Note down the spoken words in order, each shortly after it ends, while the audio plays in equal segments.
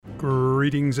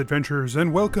Greetings, adventurers,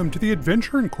 and welcome to the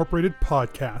Adventure Incorporated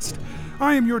podcast.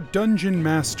 I am your Dungeon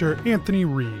Master, Anthony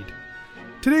Reed.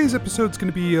 Today's episode is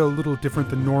going to be a little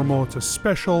different than normal. It's a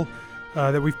special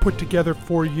that we've put together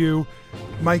for you.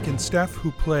 Mike and Steph, who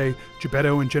play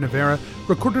Gebetto and Genevera,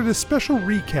 recorded a special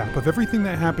recap of everything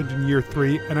that happened in Year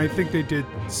 3, and I think they did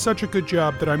such a good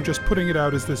job that I'm just putting it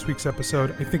out as this week's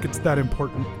episode. I think it's that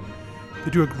important. They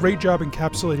do a great job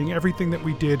encapsulating everything that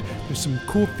we did. There's some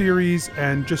cool theories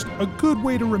and just a good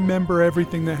way to remember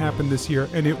everything that happened this year,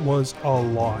 and it was a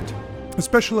lot. A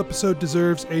special episode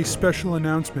deserves a special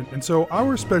announcement, and so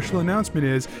our special announcement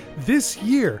is this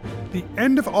year, the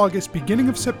end of August, beginning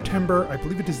of September, I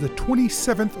believe it is the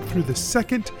 27th through the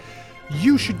 2nd,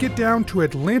 you should get down to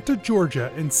Atlanta,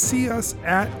 Georgia and see us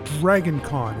at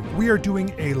DragonCon. We are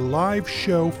doing a live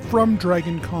show from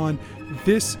DragonCon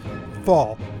this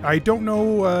fall. I don't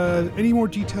know any more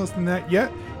details than that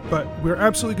yet, but we're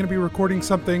absolutely going to be recording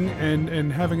something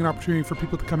and having an opportunity for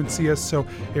people to come and see us. So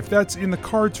if that's in the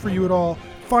cards for you at all,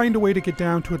 find a way to get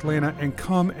down to Atlanta and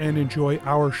come and enjoy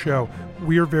our show.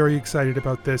 We are very excited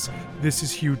about this. This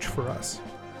is huge for us.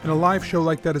 And a live show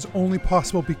like that is only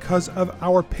possible because of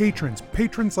our patrons.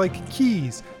 Patrons like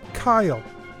Keys, Kyle,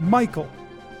 Michael,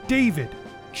 David,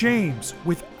 James.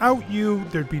 Without you,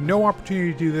 there'd be no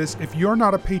opportunity to do this. If you're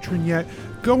not a patron yet,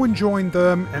 go and join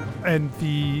them and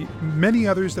the many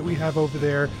others that we have over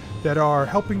there that are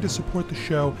helping to support the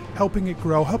show, helping it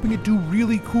grow, helping it do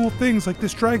really cool things like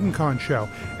this DragonCon show.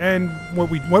 And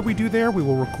what we do there, we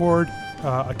will record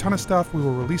a ton of stuff. We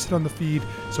will release it on the feed.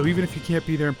 So even if you can't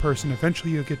be there in person,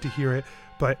 eventually you'll get to hear it.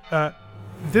 But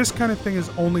this kind of thing is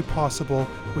only possible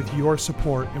with your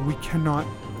support, and we cannot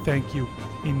thank you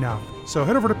enough. So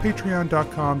head over to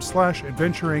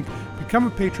patreon.com/adventureinc. Become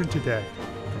a patron today.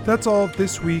 That's all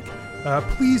this week.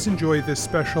 Please enjoy this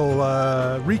special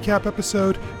recap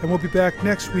episode, and we'll be back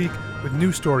next week with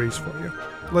new stories for you.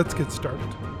 Let's get started.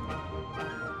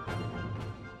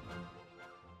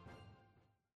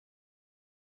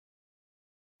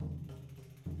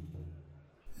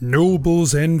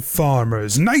 Nobles and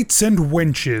farmers, knights and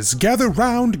wenches, gather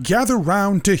round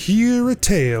to hear a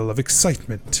tale of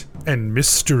excitement and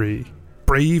mystery.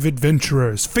 Brave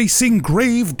adventurers facing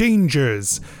grave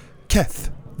dangers.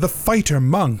 Keth, the fighter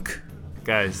monk.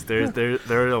 Guys, there's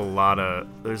a lot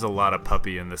of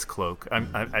puppy in this cloak. I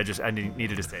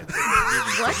needed to say that.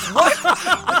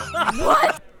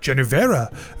 What?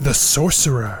 Genevera, the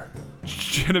sorcerer.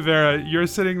 Genevera, you're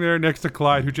sitting there next to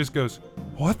Clyde, who just goes,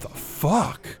 "What the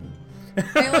fuck?"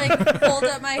 I hold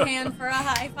up my hand for a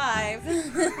high five.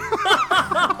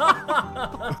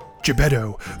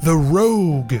 Gebetto, the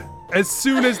rogue. As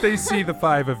soon as they see the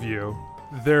five of you,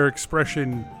 their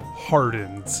expression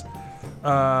hardens.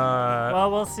 Well,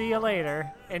 we'll see you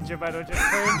later. And Gebetto just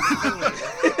turns.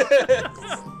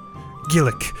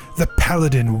 Gillick, the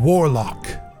paladin warlock.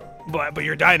 But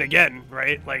you're dying again,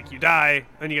 right? Like, you die,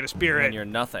 then you get a spirit. And you're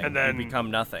nothing. And then you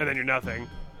become nothing. And then you're nothing.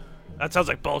 That sounds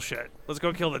like bullshit. Let's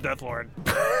go kill the Death Lord.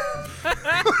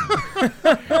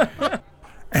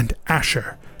 And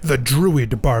Asher, the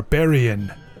druid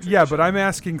barbarian. Yeah, but I'm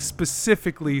asking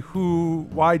specifically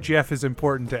why Jeff is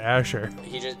important to Asher.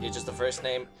 It's just the first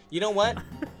name. You know what?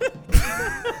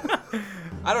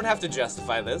 I don't have to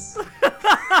justify this.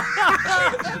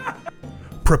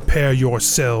 Prepare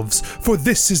yourselves, for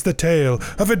this is the tale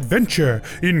of Adventure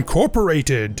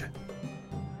Incorporated.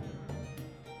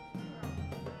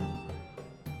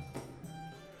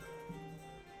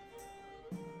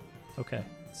 Okay,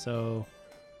 so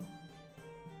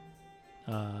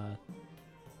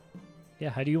yeah,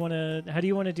 how do you want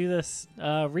to do this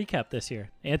recap this year?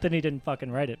 Anthony didn't fucking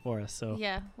write it for us, so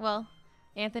Yeah, well,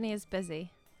 Anthony is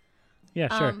busy. yeah,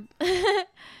 sure.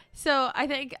 So I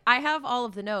think I have all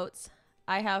of the notes.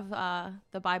 I have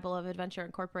the Bible of Adventure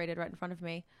Incorporated right in front of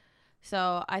me.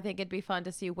 So I think it'd be fun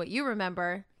to see what you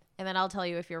remember, and then I'll tell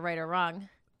you if you're right or wrong,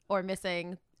 or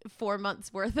missing 4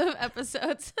 months worth of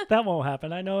episodes. That won't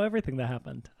happen. I know everything that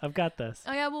happened. I've got this.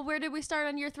 Oh yeah, well, where did we start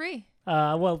on Year 3?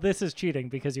 Well, this is cheating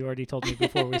because you already told me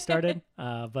before we started.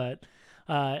 But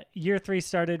Year 3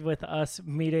 started with us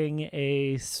meeting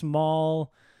a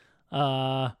small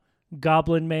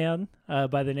goblin man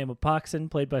by the name of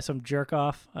Poxon, played by some jerk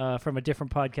off from a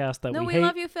different podcast that No, we we hate.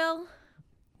 love you, Phil.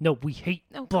 No, we hate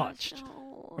Oh, Botched. gosh,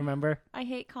 no. Remember? I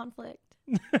hate conflict.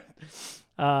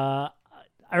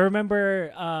 I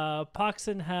remember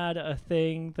Poxon had a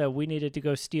thing that we needed to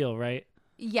go steal, right?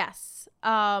 Yes.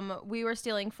 We were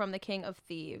stealing from the King of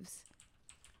Thieves.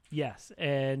 Yes,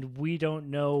 and we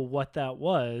don't know what that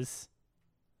was.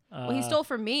 Well, he stole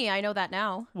from me. I know that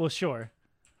now. Well, sure.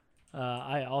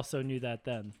 I also knew that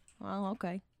then. Well,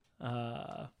 okay.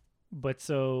 But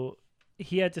so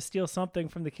he had to steal something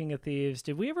from the King of Thieves.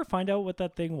 Did we ever find out what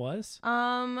that thing was?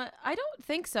 I don't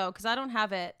think so because I don't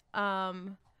have it.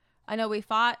 I know we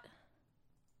fought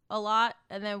a lot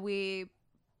and then we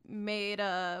made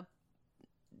a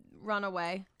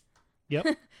runaway. Yep,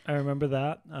 I remember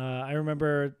that. I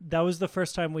remember that was the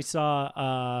first time we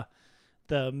saw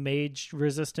the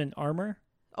mage-resistant armor.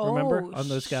 Remember on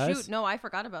those guys? Shoot, no, I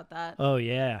forgot about that. Oh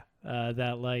yeah,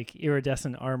 that like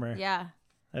iridescent armor. Yeah.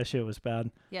 That shit was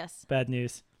bad. Yes. Bad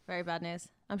news. Very bad news.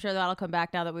 I'm sure that'll come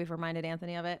back now that we've reminded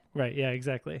Anthony of it. Right. Yeah.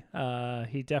 Exactly.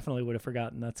 He definitely would have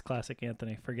forgotten. That's classic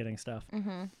Anthony, forgetting stuff.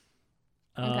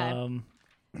 Mm-hmm. Okay.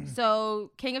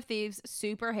 So King of Thieves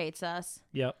super hates us.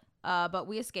 Yep. But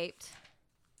we escaped.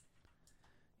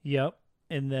 Yep.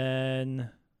 And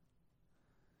then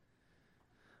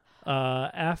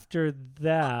after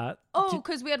that. Oh,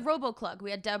 because we had RoboClug.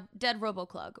 We had dead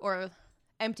RoboClug or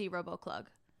empty RoboClug.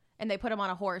 And they put him on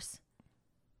a horse.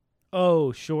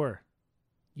 Oh, sure.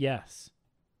 Yes.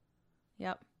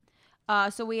 Yep.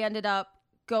 So we ended up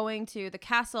going to the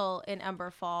castle in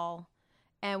Emberfall,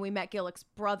 and we met Gillick's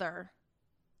brother.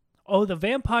 Oh, the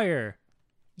vampire.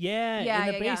 Yeah,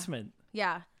 in the basement.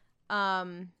 Yeah.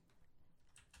 So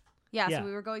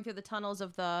we were going through the tunnels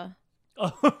of the...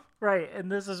 Oh, right.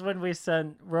 And this is when we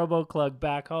sent RoboClug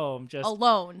back home. Just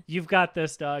alone. You've got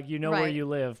this, dog. You know where Right. you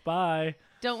live. Bye.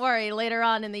 Don't worry. Later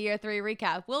on in the year 3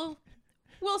 recap, we'll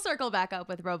circle back up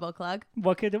with RoboClug.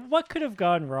 What could have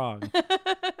gone wrong?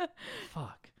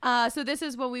 Fuck. So this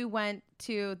is when we went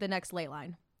to the next ley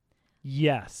line.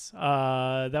 Yes.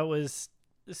 That was...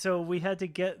 So we had to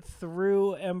get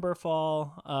through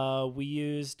Emberfall. We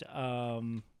used...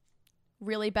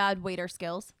 Really bad waiter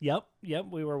skills. Yep.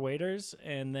 We were waiters,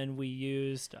 and then we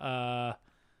used.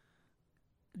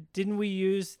 Didn't we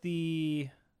use the?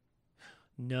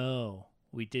 No,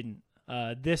 we didn't.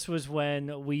 This was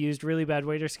when we used really bad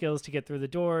waiter skills to get through the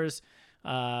doors.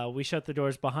 We shut the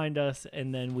doors behind us,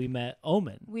 and then we met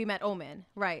Omen.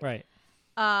 Right. Right.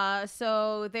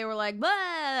 So they were like,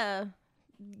 "Blah,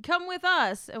 come with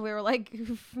us," and we were like,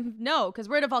 "No," because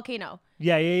we're in a volcano.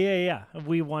 Yeah.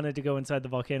 We wanted to go inside the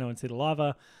volcano and see the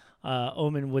lava.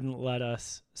 Omen wouldn't let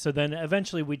us. So then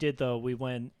eventually we did, though. We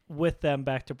went with them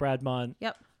back to Bradmont.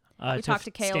 Yep. We talked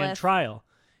to stand Kaelith. trial.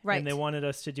 Right. And they wanted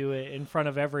us to do it in front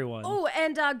of everyone. Oh,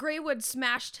 and Greywood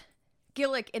smashed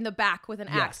Gillick in the back with an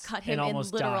axe, cut him and in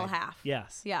almost literal died. half.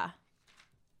 Yes. Yeah.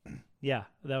 Yeah,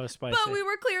 that was spicy. But we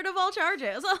were cleared of all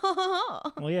charges.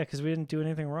 Well, yeah, because we didn't do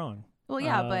anything wrong. Well,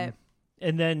 yeah, but...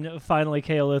 And then finally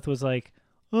Kaelith was like,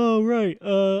 oh, right,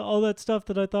 all that stuff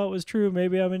that I thought was true,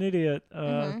 maybe I'm an idiot.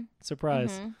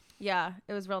 Surprise. Mm-hmm. Yeah,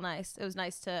 it was real nice. It was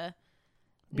nice to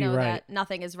Be know right. that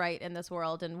nothing is right in this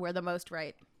world and we're the most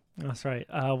right. That's right.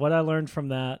 What I learned from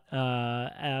that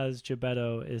as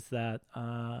Gebetto is that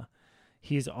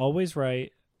he's always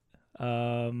right,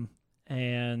 and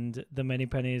the many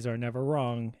pennies are never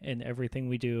wrong, and everything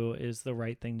we do is the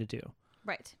right thing to do.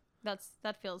 Right. That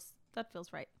feels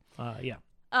right. Yeah.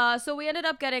 So we ended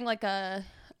up getting like a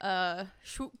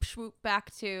swoop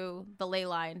back to the ley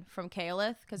line from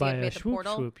Kaelith because he By had a made the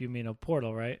portal. swoop, you mean a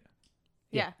portal, right?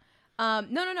 Yeah.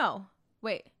 No.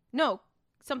 Wait. No.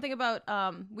 Something about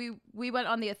we went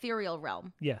on the ethereal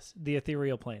realm. Yes, the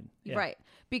ethereal plane. Yeah. Right.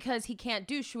 Because he can't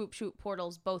do swoop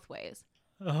portals both ways.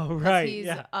 Oh, right. He's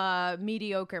yeah. a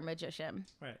mediocre magician.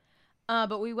 Right.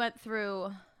 But we went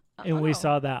through And we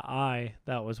saw that eye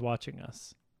that was watching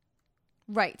us.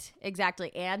 Right,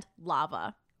 exactly. And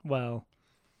lava. Well,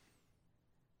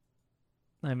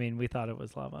 I mean, we thought it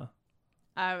was lava.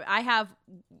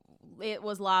 It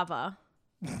was lava.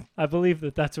 I believe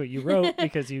that that's what you wrote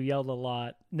because you yelled a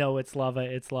lot. No, it's lava.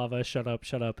 It's lava. Shut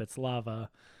up. It's lava.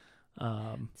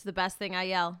 It's the best thing I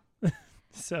yell.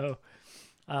 So,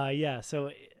 yeah.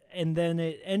 So, and then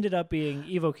it ended up being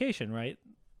evocation, right?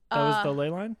 That was the ley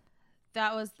line?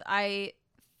 I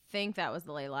think that was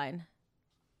the ley line.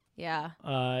 Yeah.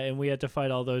 And we had to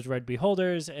fight all those red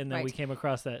beholders, and then Right. we came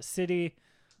across that city.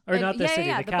 Or not the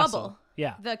city, the castle. Bubble.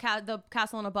 Yeah. The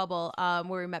castle in a bubble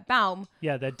where we met Baum.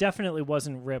 Yeah, that definitely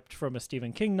wasn't ripped from a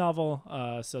Stephen King novel,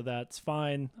 so that's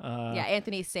fine. Yeah,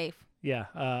 Anthony's safe. Yeah,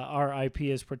 our IP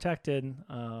is protected.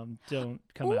 Don't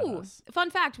come at us.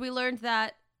 Fun fact, we learned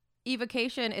that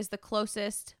evocation is the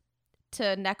closest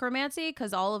to necromancy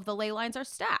because all of the ley lines are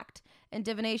stacked. And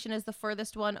divination is the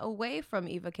furthest one away from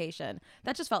evocation.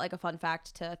 That just felt like a fun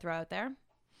fact to throw out there.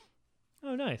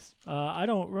 Oh, nice. I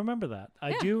don't remember that.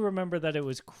 I do remember that it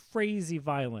was crazy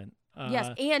violent.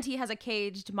 Yes, and he has a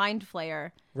caged mind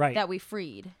flayer Right. that we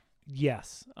freed.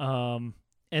 Yes. And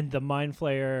the mind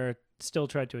flayer still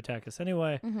tried to attack us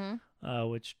anyway,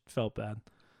 which felt bad.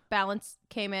 Balance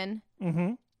came in.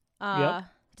 Mm-hmm.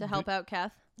 to help out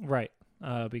Keth. Right.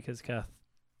 Because Keth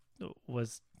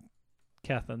was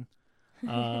Kethin.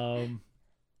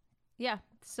 Yeah.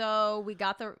 So we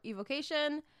got the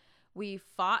evocation. We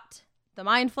fought the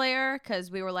Mind Flayer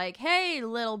because we were like, hey,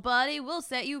 little buddy, we'll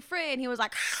set you free. And he was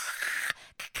like,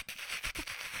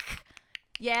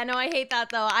 yeah, no, I hate that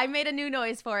though. I made a new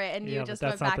noise for it and you just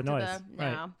went back to the right.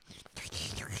 no.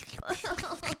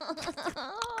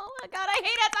 Oh my god, I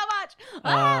hate it so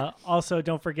much. Also,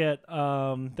 don't forget,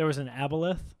 there was an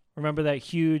aboleth. Remember that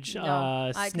huge No,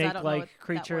 'cause I don't know snake-like what that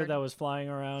creature word- that was flying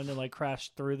around and like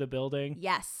crashed through the building?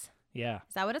 Yes. Yeah,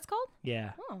 Is that what it's called?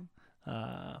 yeah. Oh,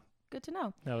 good to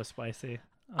know. That was spicy.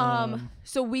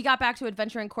 So we got back to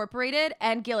Adventure Incorporated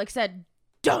and Gillick said,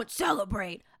 don't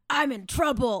celebrate. I'm in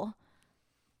trouble.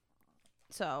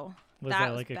 So was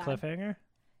that was like a bad. cliffhanger?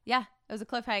 Yeah, it was a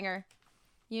cliffhanger.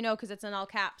 You know, because it's in all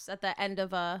caps at the end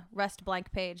of a rest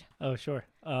blank page. Oh, sure.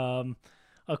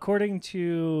 According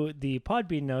to the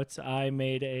Podbean notes, I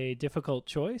made a difficult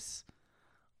choice.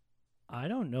 I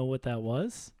don't know what that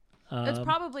was. It's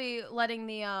probably letting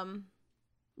the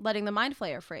Mind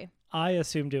Flayer free. I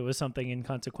assumed it was something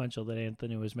inconsequential that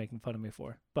Anthony was making fun of me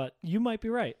for, but you might be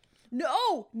right.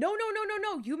 No.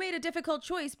 You made a difficult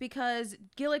choice because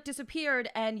Gillick disappeared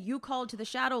and you called to the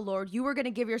Shadow Lord. You were going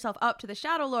to give yourself up to the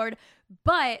Shadow Lord,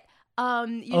 but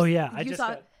I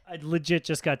legit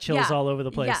just got chills Yeah. all over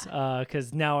the place.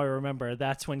 Because now I remember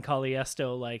that's when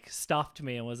Caliesto like stopped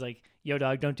me and was like, "Yo,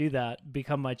 dog, don't do that.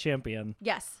 Become my champion."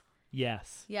 Yes.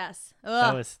 Yes,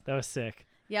 Ugh. that was sick.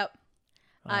 Yep.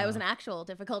 It was an actual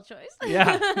difficult choice.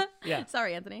 Yeah, yeah.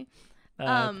 Sorry, Anthony.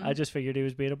 I just figured he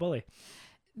was being a bully.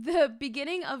 The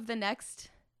beginning of the next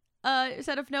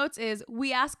set of notes is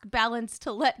we ask Balance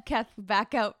to let Keth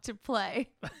back out to play.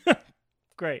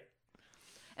 Great.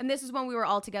 And this is when we were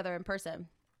all together in person.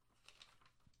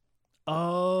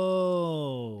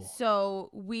 Oh. So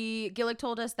Gillick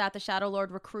told us that the Shadow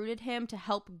Lord recruited him to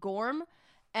help Gorm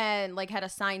and like had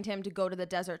assigned him to go to the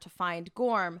desert to find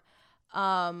Gorm.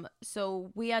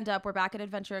 So we're back at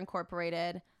Adventure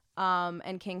Incorporated.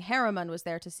 And King Harriman was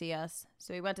there to see us.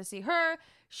 So we went to see her.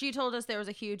 She told us there was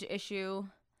a huge issue.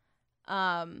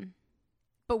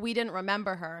 But we didn't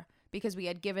remember her because we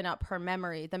had given up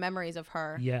the memories of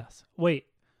her. Yes. Wait.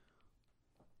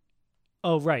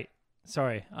 Oh, right.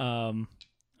 Sorry. I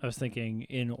was thinking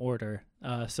in order.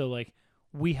 So like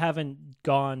we haven't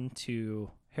gone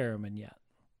to Harriman yet.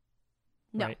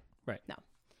 No. Right. No.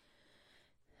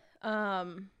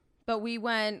 But we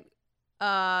went,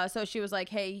 so she was like,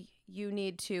 hey, you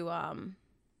need to come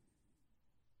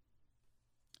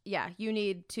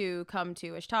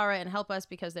to Ishtara and help us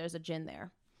because there's a djinn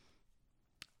there.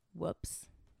 Whoops.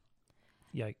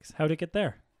 Yikes. How'd it get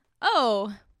there?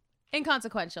 Oh,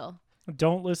 inconsequential.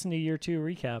 Don't listen to year 2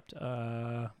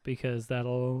 recapped, because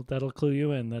that'll clue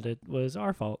you in that it was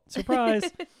our fault. Surprise.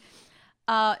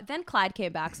 Then Clyde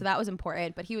came back, so that was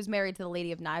important, but he was married to the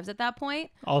Lady of Knives at that point.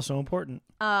 Also important.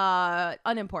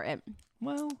 Unimportant.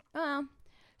 Well,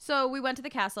 so we went to the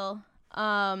castle,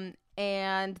 and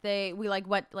we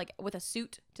went with a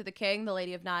suit to the king, the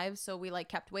Lady of Knives. So we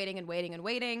kept waiting and waiting and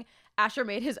waiting. Asher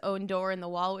made his own door in the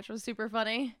wall, which was super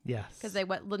funny. yes. Because they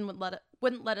wouldn't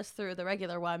let us through the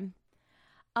regular one.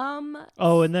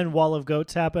 Oh, and then Wall of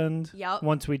Goats happened. Yep.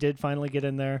 Once we did finally get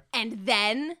in there. And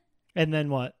then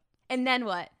what?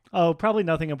 what? Oh, probably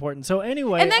nothing important. So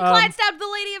anyway. And then Clyde stabbed the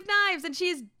Lady of Knives, and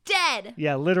she's dead.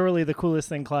 Yeah, literally the coolest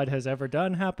thing Clyde has ever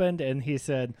done happened, and he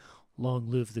said, "Long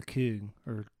live the king,"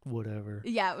 or whatever.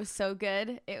 Yeah, it was so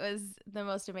good. It was the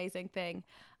most amazing thing.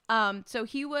 So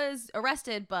he was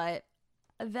arrested, but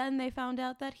then they found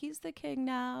out that he's the king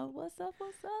now. What's up?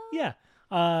 Yeah.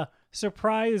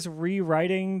 Surprise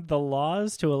rewriting the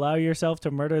laws to allow yourself to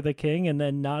murder the king and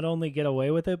then not only get away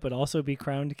with it, but also be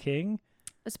crowned king.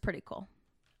 It's pretty cool.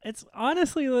 It's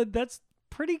honestly, that's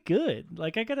pretty good.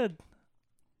 Like, I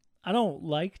don't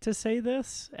like to say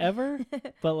this ever,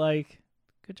 but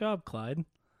good job, Clyde.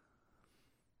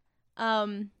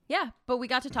 Yeah, but we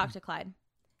got to talk to Clyde.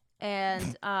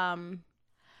 And,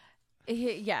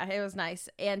 it was nice.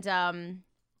 And,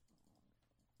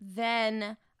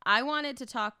 then I wanted to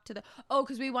talk to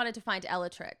because we wanted to find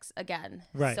Elatrix again.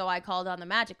 Right. So I called on the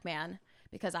Magic Man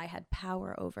because I had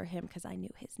power over him because I knew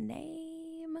his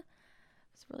name. It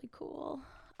was really cool.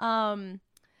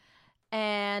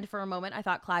 And for a moment, I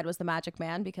thought Clyde was the Magic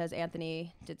Man because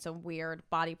Anthony did some weird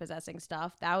body possessing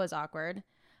stuff. That was awkward.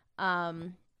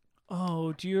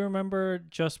 Oh, do you remember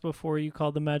just before you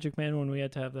called the Magic Man when we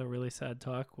had to have that really sad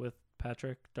talk with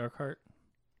Patrick Darkheart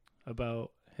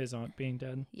about his aunt being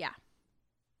dead? Yeah.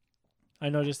 I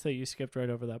noticed that you skipped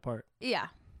right over that part. Yeah.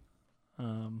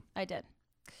 I did.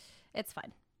 It's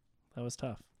fine. That was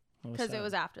tough. Because it sad.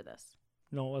 was after this.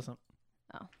 No, it wasn't.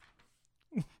 Oh.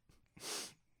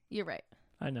 You're right.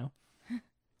 I know.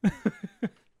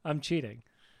 I'm cheating.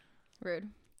 Rude.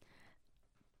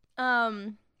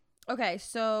 Okay,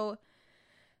 so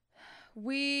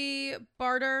we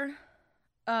barter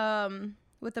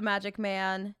with the Magic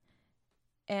Man,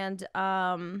 and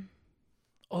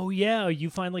Oh yeah, you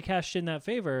finally cashed in that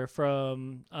favor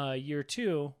from year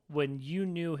 2 when you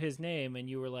knew his name and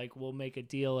you were like, we'll make a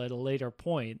deal at a later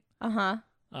point.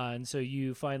 And so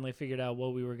you finally figured out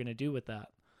what we were going to do with that.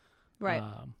 Right.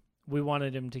 We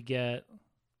wanted him to get,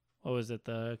 what was it,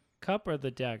 the cup or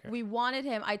the dagger? We wanted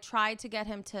him. I tried to get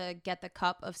him to get the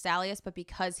cup of Salius, but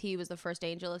because he was the first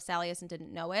angel of Salius and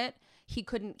didn't know it, he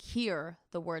couldn't hear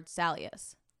the word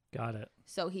Salius. Got it.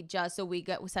 So we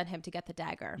sent him to get the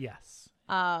dagger. Yes.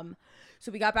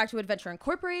 So we got back to Adventure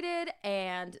Incorporated,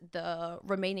 and the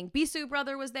remaining Bisu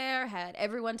brother was there, had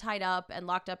everyone tied up and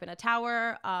locked up in a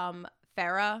tower.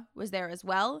 Farah was there as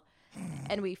well,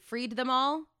 and we freed them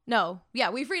all. No, yeah,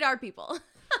 we freed our people.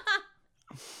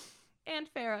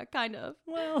 And Farah, kind of.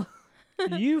 Well,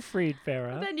 you freed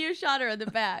Farah. Then you shot her in the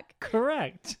back.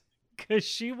 Correct. Because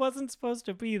she wasn't supposed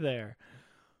to be there.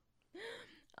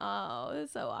 Oh,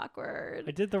 it's so awkward.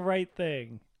 I did the right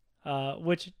thing.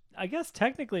 Which I guess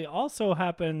technically also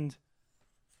happened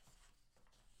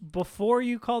before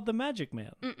you called the Magic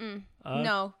Man.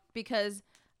 No, because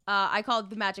I called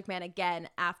the Magic Man again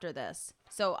after this.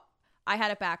 So I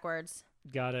had it backwards.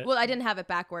 Got it. Well, I didn't have it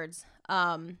backwards.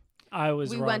 I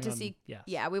was we wrong went to on- see yes.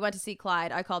 Yeah, we went to see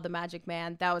Clyde. I called the Magic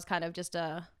Man. That was kind of just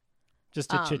a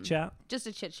chit chat. Just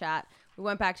a chit chat. We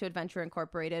went back to Adventure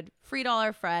Incorporated, freed all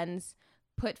our friends,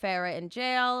 put Farah in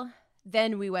jail.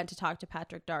 Then we went to talk to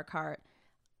Patrick Darkheart.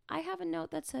 I have a note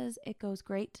that says it goes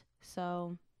great.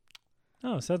 So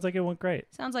Oh, sounds like it went great.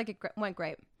 sounds like it went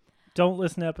great. Don't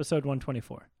listen to episode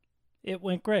 124. It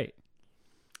went great.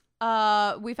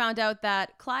 We found out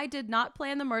that Clyde did not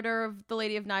plan the murder of the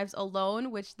Lady of Knives alone,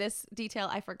 which this detail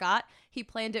I forgot. He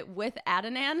planned it with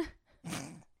Adnan.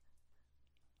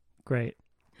 Great.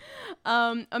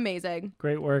 Amazing.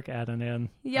 Great work, Adnan.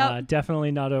 Yep.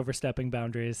 Definitely not overstepping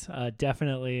boundaries.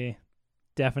 Definitely.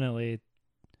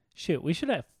 Shoot, we should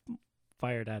have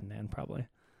fired Adnan probably.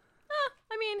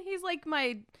 I mean, he's like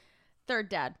my third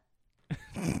dad.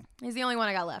 He's the only one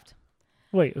I got left.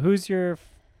 Wait, who's your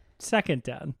second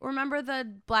dad? Remember the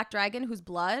black dragon whose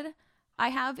blood I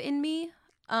have in me?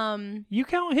 You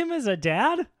count him as a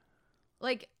dad?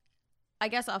 Like, I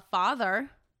guess a father.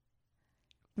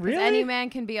 'Cause Really? any man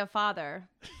can be a father.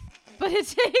 But it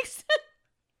takes...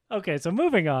 Okay, so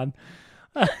moving on.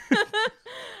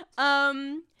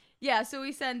 Yeah, so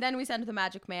we send the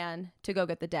Magic Man to go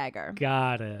get the dagger.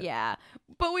 Got it. Yeah.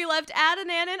 But we left Adnan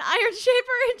and Iron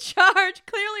Shaper in charge.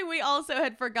 Clearly, we also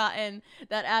had forgotten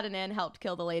that Adnan helped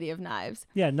kill the Lady of Knives.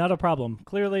 Yeah, not a problem.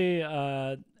 Clearly,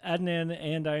 Adnan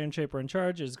and Iron Shaper in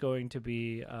charge is going to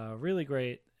be really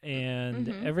great, and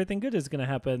everything good is going to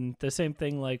happen. The same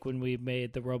thing like when we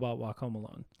made the robot walk home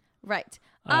alone. Right.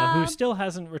 Who still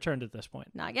hasn't returned at this point.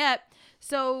 Not yet.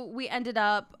 So we ended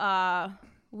up,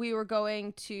 we were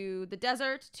going to the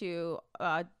desert to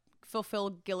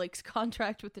fulfill Gillick's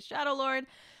contract with the Shadow Lord.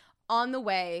 On the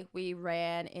way, we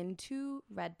ran into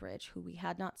Redbridge, who we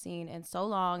had not seen in so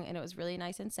long, and it was really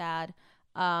nice and sad.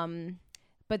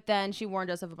 But then she warned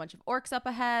us of a bunch of orcs up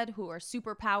ahead who are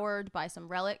super powered by some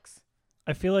relics.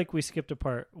 I feel like we skipped a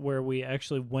part where we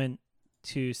actually went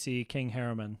to see King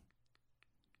Harriman.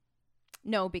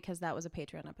 No, because that was a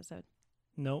Patreon episode.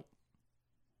 Nope.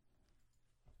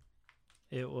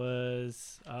 It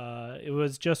was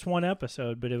just one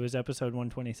episode, but it was episode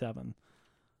 127.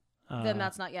 Then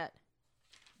that's not yet.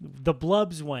 The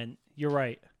Blubs went. You're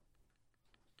right.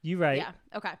 You right. Yeah.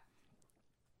 Okay.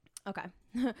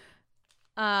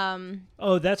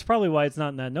 Oh, that's probably why it's not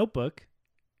in that notebook.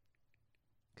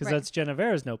 Because Right. that's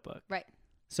Genevera's notebook. Right.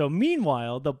 So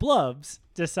meanwhile, the Blubs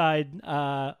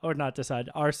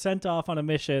are sent off on a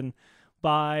mission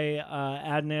by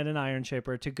Adnan and Iron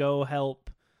Shaper to go help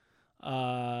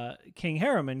King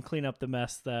Harriman clean up the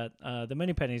mess that the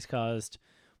Manypennies caused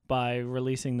by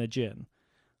releasing the Djinn.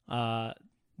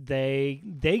 They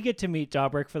get to meet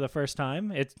Dobrik for the first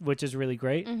time, which is really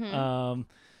great. And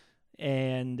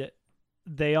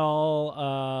they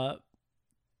all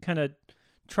kind of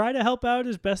try to help out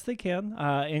as best they can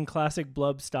in classic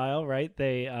Blub style, right?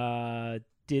 They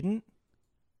didn't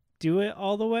do it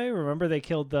all the way. Remember, they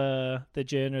killed the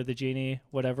Djinn or the genie,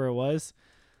 whatever it was.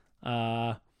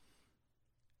 And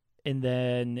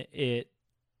then it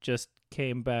just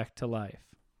came back to life.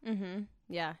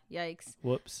 Yeah. Yikes.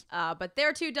 Whoops. But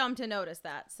they're too dumb to notice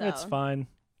that. So It's fine.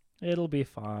 It'll be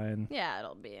fine. Yeah,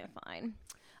 it'll be fine.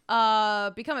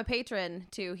 Become a patron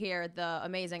to hear the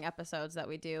amazing episodes that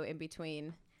we do in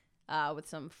between with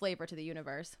some flavor to the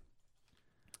universe.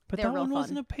 But They're that real one fun.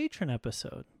 wasn't a patron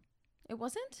episode. It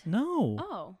wasn't? No.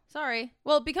 Oh, sorry.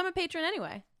 Well, become a patron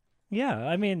anyway. Yeah,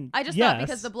 I mean, I just yes. thought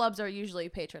because the Blubs are usually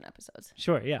patron episodes.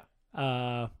 Sure, yeah.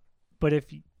 But if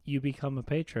you become a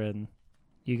patron,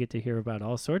 you get to hear about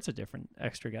all sorts of different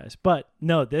extra guys. But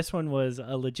no, this one was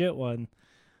a legit one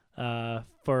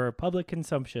for public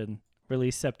consumption,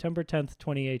 released September 10th,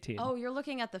 2018. Oh, you're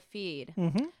looking at the feed.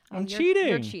 Mm-hmm. Oh, I'm you're cheating.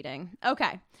 You're cheating.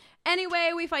 Okay.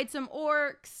 Anyway, we fight some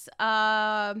orcs.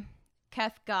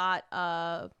 Keth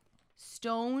got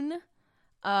stone.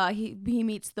 He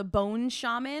meets the bone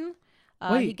shaman.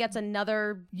 He Wait, gets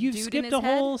another You dude in skipped his a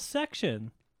head. whole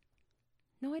section.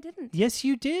 No, I didn't. Yes,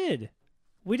 you did.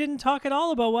 We didn't talk at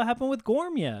all about what happened with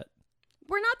Gorm yet.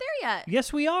 We're not there yet.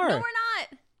 Yes, we are. No, we're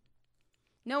not.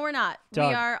 No, we're not. Dog.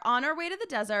 We are on our way to the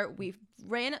desert. We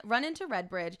run into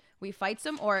Redbridge. We fight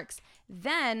some orcs.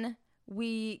 Then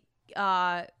we,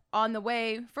 on the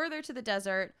way further to the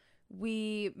desert,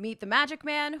 we meet the magic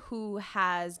man who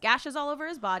has gashes all over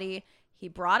his body. He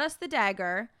brought us the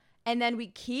dagger. And then we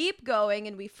keep going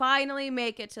and we finally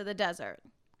make it to the desert.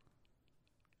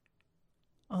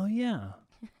 Oh, yeah.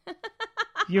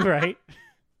 You're right.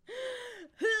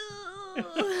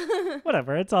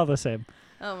 Whatever. It's all the same.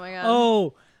 Oh, my God.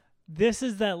 Oh, this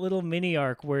is that little mini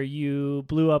arc where you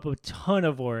blew up a ton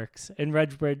of orcs and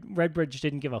Redbridge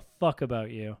didn't give a fuck about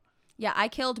you. Yeah, I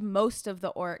killed most of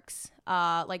the orcs.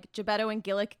 Like Gebetto and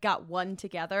Gillick got one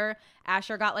together.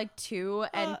 Asher got like two,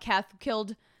 and Keth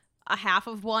killed a half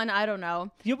of one. I don't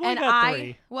know. You only and got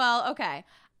 3. Well, okay.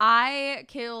 I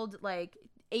killed like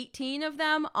 18 of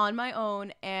them on my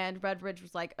own, and Redbridge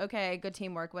was like, "Okay, good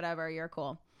teamwork. Whatever. You're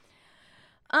cool."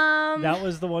 That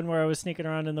was the one where I was sneaking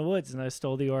around in the woods and I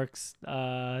stole the orc's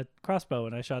crossbow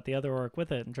and I shot the other orc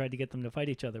with it and tried to get them to fight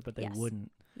each other, but they Yes.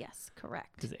 wouldn't Yes,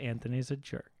 correct. because Anthony's a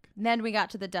jerk. Then we got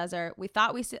to the desert. We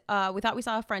thought we saw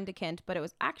a friendicant, but it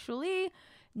was actually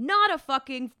not a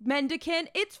fucking mendicant.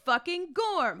 It's fucking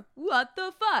Gorm. What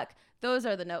the fuck? Those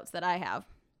are the notes that I have.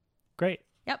 Great.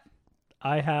 Yep.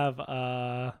 I have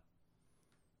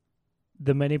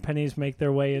the many pennies make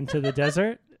their way into the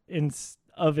desert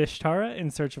of Ishtara in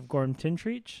search of Gorm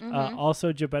Tintreach. Mhm.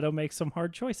 Also, Gebetto makes some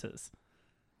hard choices.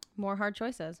 More hard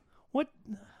choices. What?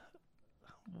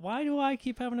 Why do I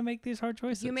keep having to make these hard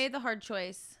choices? You made the hard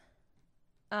choice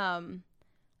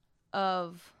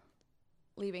of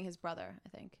leaving his brother, I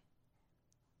think.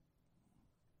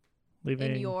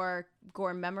 leaving. In your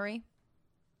Gorm memory.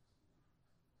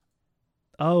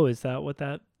 Oh, is that what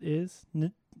that is?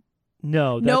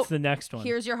 No, that's Nope. the next one.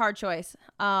 Here's your hard choice.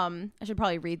 I should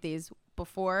probably read these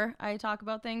before I talk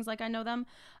about things like I know them.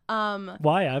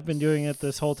 Why? I've been doing it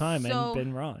this whole time So- and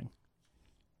been wrong.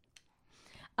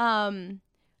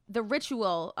 The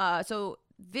ritual. So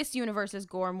this universe's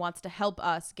Gorm wants to help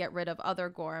us get rid of other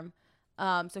Gorm.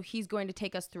 So he's going to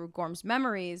take us through Gorm's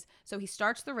memories. So he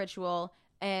starts the ritual,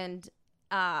 and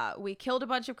we killed a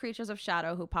bunch of creatures of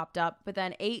shadow who popped up, but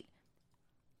then 8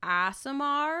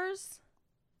 Asmars.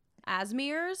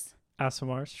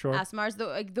 Sure.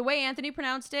 The way Anthony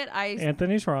pronounced it,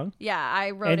 Anthony's wrong.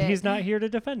 I wrote it. And he's not here to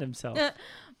defend himself.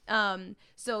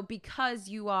 So because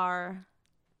you are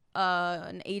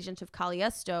an agent of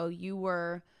Caliesto, you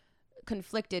were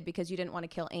conflicted because you didn't want to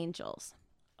kill angels.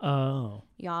 Oh.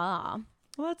 Yeah.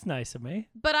 Well, that's nice of me.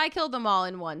 But I killed them all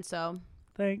in one, so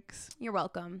Thanks. you're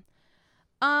welcome.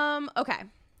 Okay.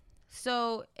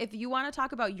 So if you want to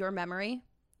talk about your memory,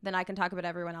 then I can talk about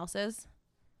everyone else's.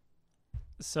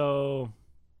 So,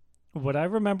 what I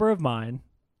remember of mine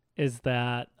is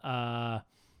that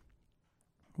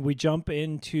we jump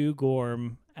into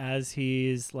Gorm as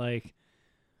he's like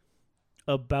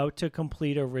about to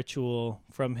complete a ritual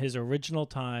from his original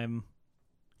time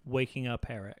waking up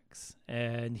Herix,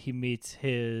 and he meets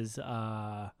his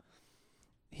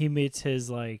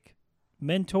like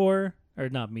mentor, or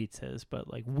not meets his, but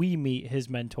like we meet his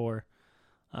mentor,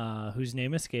 whose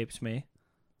name escapes me.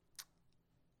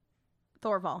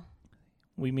 Thorval.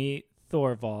 We meet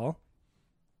Thorval,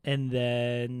 and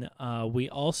then we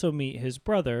also meet his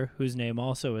brother, whose name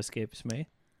also escapes me.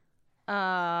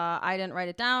 I didn't write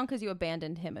it down because you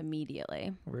abandoned him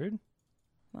immediately. Rude.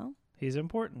 Well, He's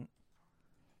important.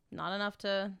 not enough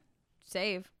to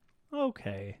save.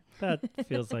 Okay, that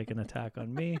feels like an attack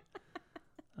on me.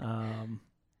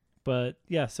 But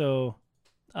yeah, so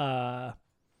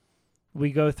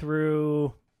we go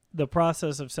through the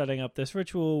process of setting up this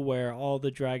ritual where all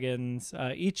the dragons,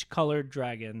 each colored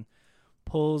dragon,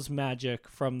 pulls magic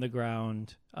from the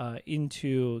ground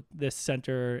into this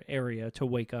center area to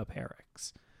wake up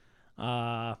Herix.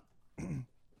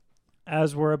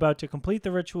 As we're about to complete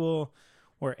the ritual,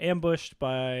 we're ambushed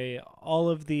by all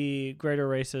of the greater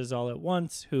races all at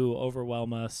once who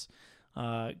overwhelm us,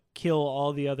 kill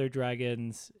all the other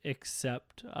dragons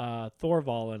except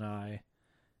Thorval and I,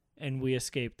 and we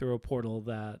escape through a portal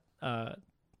that,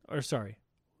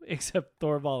 except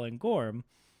Thorval and Gorm,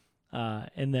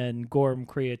 and then Gorm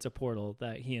creates a portal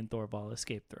that he and Thorval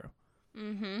escape through.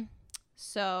 Mm-hmm.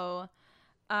 So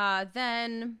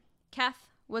then Keth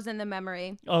was in the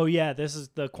memory. Oh, yeah, this is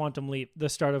the Quantum Leap, the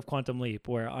start of Quantum Leap,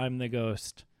 where I'm the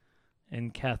ghost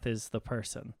and Keth is the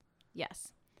person.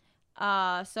 Yes.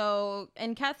 So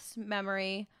in Keth's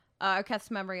memory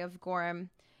of Gorm,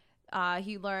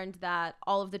 he learned that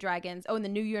all of the dragons, in the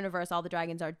new universe, all the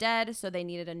dragons are dead, so they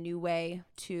needed a new way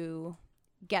to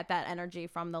get that energy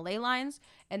from the ley lines.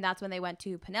 And that's when they went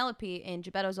to Penelope in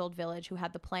Gebetto's old village, who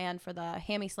had the plan for the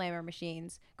hammy slammer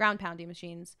machines, ground pounding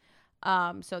machines.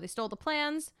 So they stole the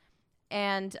plans,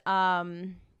 and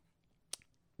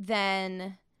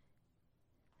then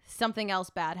something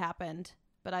else bad happened,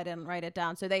 but I didn't write it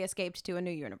down. So they escaped to a new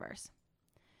universe.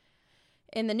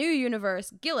 In the new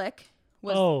universe, Gillick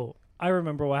was... Oh, I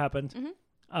remember what happened.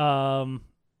 Mm-hmm.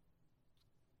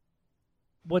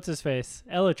 What's his face?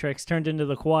 Elatrix turned into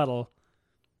the Quaddle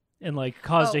and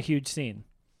caused a huge scene.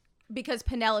 Because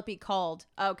Penelope called.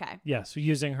 Okay. Yes,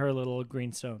 using her little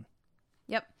green stone.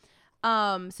 Yep.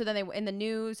 So then they in the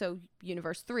new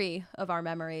universe 3 of our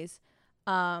memories,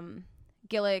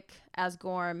 Gillick as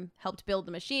Gorm helped build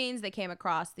the machines. They came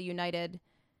across United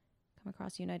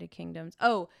Kingdoms.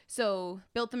 Oh, so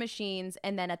built the machines,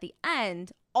 and then at the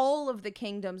end, all of the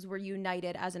kingdoms were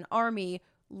united as an army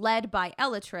led by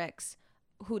Elatrix,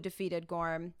 who defeated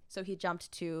Gorm. So he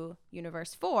jumped to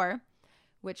universe 4,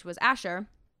 which was Asher.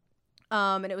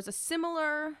 And it was a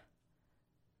similar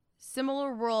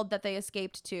world that they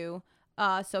escaped to.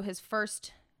 So his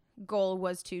first goal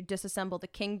was to disassemble the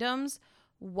kingdoms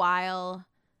while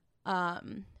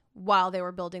they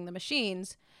were building the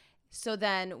machines. So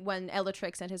then when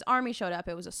Elatrix and his army showed up,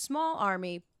 it was a small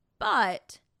army,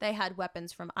 but they had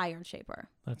weapons from Iron Shaper.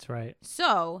 That's right.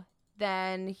 So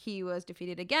then he was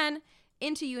defeated again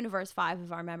into universe 5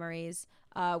 of our memories,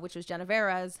 which was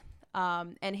Genevera's.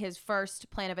 And his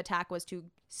first plan of attack was to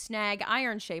snag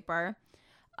Iron Shaper,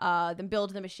 then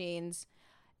build the machines.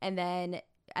 And then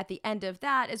at the end of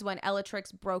that is when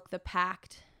Elatrix broke the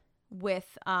pact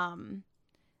with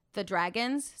the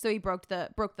dragons. So he broke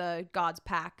the gods'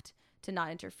 pact to not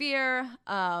interfere,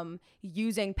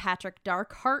 using Patrick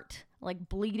Darkheart,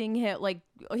 bleeding him,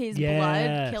 his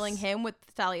blood, killing him with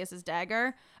Thalius's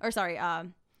dagger.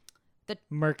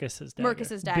 Mercus's dagger.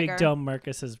 Mercus's dagger. Big dumb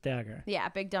Mercus's dagger. Yeah,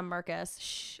 big dumb Mercus.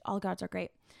 Shh, all gods are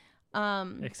great.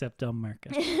 Except dumb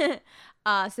Mercus.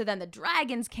 So then the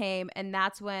dragons came, and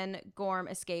that's when Gorm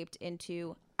escaped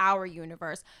into our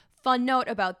universe. Fun note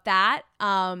about that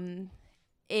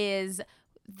is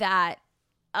that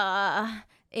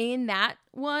in that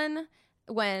one,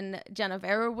 when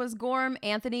Genevera was Gorm,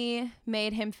 Anthony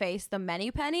made him face the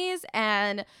many pennies,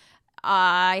 and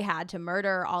I had to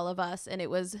murder all of us, and it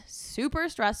was super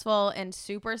stressful and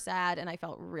super sad, and I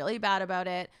felt really bad about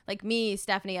it. Me,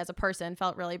 Stephanie, as a person,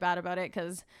 felt really bad about it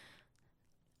because...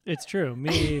 It's true.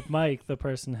 Me, Mike, the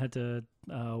person, had to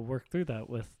work through that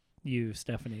with you,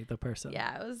 Stephanie, the person.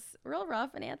 Yeah, it was real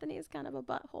rough, and Anthony's kind of a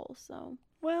butthole, so...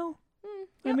 Well,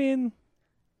 yep. I mean,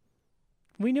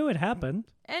 we knew it happened.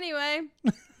 Anyway.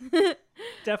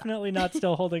 Definitely not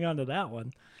still holding on to that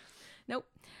one. Nope.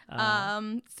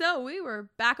 So we were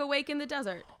back awake in the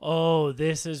desert. Oh,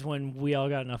 this is when we all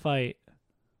got in a fight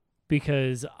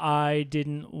because I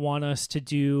didn't want us to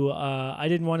do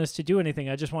anything.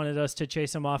 I just wanted us to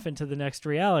chase him off into the next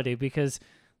reality because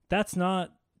that's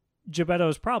not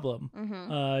Gebetto's problem.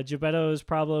 Mm-hmm. Gebetto's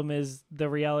problem is the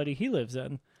reality he lives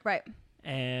in. Right.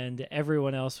 And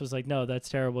everyone else was like, no, that's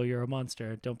terrible. You're a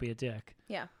monster. Don't be a dick.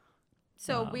 Yeah.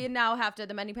 So we now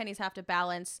the many pennies have to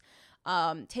balance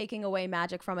taking away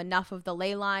magic from enough of the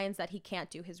ley lines that he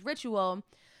can't do his ritual,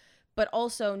 but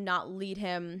also not lead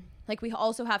him. We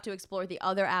also have to explore the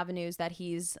other avenues that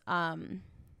he's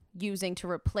using to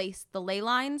replace the ley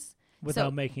lines.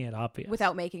 Without making it obvious.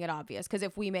 Because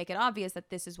if we make it obvious that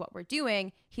this is what we're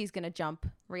doing, he's going to jump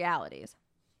realities.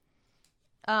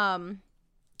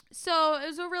 So it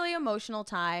was a really emotional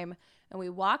time, and we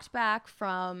walked back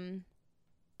from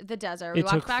the desert. It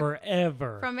took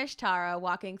forever. From Ishtara,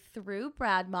 walking through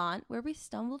Bradmont, where we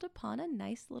stumbled upon a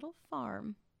nice little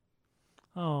farm.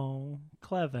 Oh,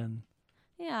 Clevin.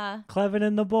 Yeah. Clevin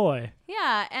and the boy.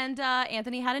 Yeah, and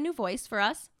Anthony had a new voice for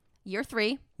us. Year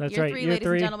 3. That's year right. 3, Year ladies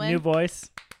 3, and gentlemen. new voice.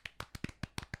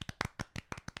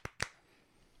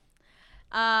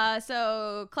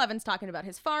 So Cleven's talking about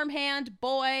his farmhand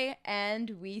boy, and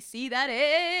we see that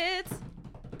it's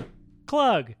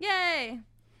Clug. yay,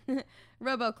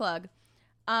 RoboClug.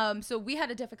 So we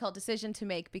had a difficult decision to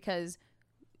make because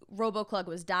RoboClug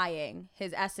was dying.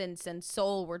 His essence and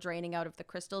soul were draining out of the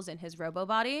crystals in his robo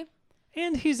body.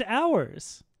 And he's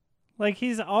ours. Like,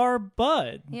 he's our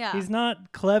bud. Yeah. He's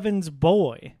not Cleven's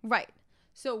boy. Right.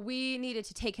 So we needed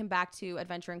to take him back to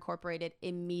Adventure Incorporated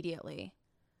immediately.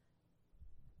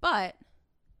 But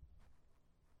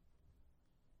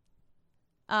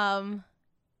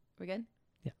we good?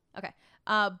 Yeah. Okay.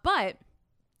 But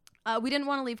we didn't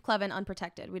want to leave Cleven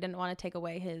unprotected. We didn't want to take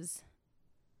away his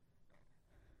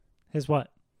His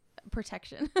what?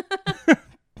 protection.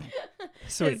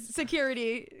 Sweet. His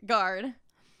security guard.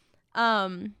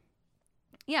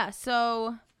 Yeah,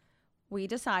 so we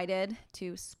decided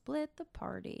to split the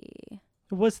party.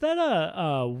 Was that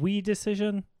a we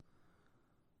decision?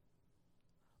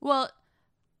 Well,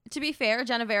 to be fair,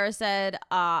 Genevera said,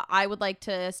 I would like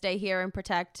to stay here and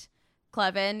protect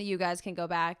Cleven. You guys can go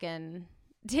back and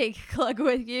take Clug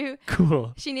with you.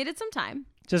 Cool. She needed some time.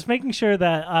 Just making sure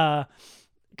that,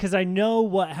 because I know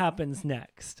what happens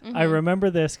next. I remember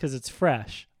this because it's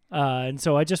fresh. And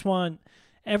so I just want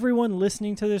everyone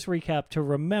listening to this recap to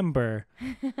remember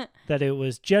that it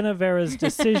was Genevera's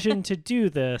decision to do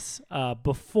this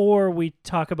before we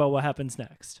talk about what happens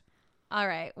next. All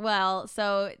right. Well,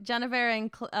 so Genevera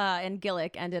and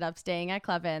Gillick ended up staying at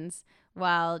Cleven's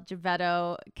while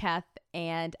Geppetto, Keth,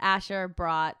 and Asher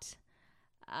brought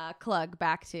Clug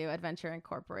back to Adventure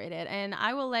Incorporated. And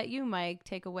I will let you, Mike,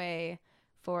 take away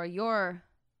for your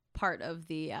part of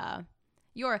the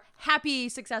your happy,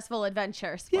 successful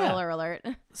adventure. Spoiler alert.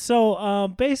 So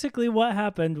basically what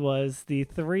happened was the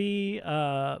 3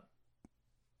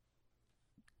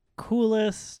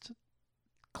 coolest,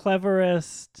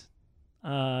 cleverest,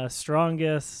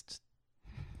 strongest,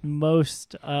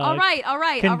 most all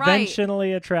right.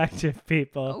 conventionally attractive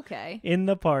people Okay. in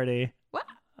the party. What?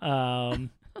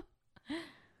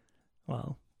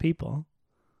 Well, people.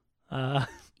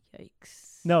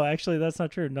 Yikes. No, actually, that's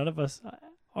not true. None of us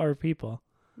are people.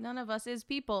 None of us is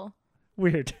people.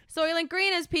 Weird. Soylent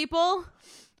Green is people.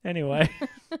 Anyway,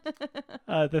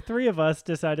 the 3 of us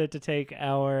decided to take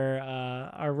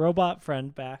our robot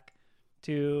friend back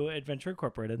to Adventure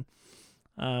Incorporated.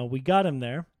 We got him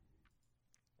there,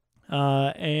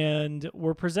 and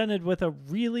we're presented with a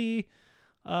really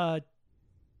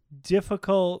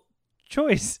difficult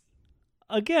choice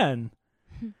again.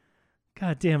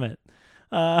 God damn it.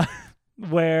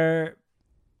 Where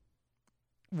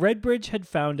Redbridge had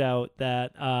found out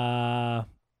that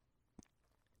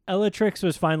Elatrix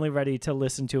was finally ready to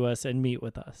listen to us and meet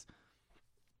with us.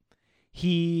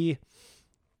 He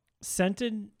sent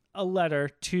a letter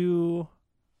to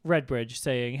Redbridge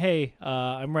saying, hey,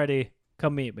 I'm ready.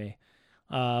 Come meet me.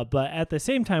 But at the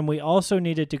same time, we also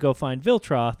needed to go find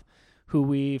Viltroth, who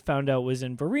we found out was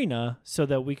in Verena, so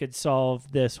that we could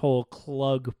solve this whole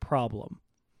Clug problem.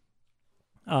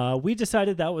 We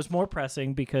decided that was more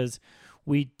pressing because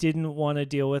we didn't want to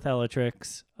deal with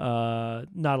Elatrix,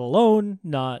 not alone,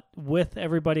 not with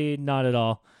everybody, not at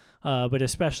all, but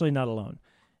especially not alone.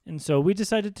 And so we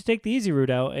decided to take the easy route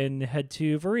out and head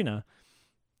to Verena.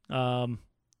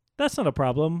 That's not a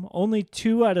problem. Only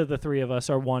 2 out of the 3 of us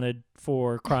are wanted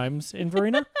for crimes in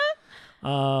Verena. 2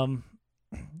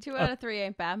 out of 3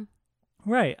 ain't bad.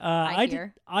 Right.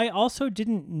 hear. I also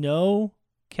didn't know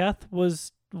Keth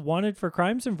was wanted for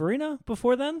crimes in Verena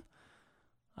before then.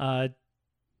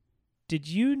 Did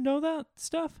you know that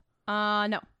stuff?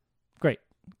 No. Great.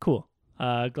 Cool.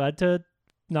 Glad to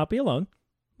not be alone.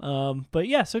 But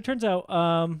yeah, so it turns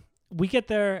out we get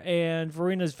there and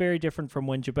Verena's very different from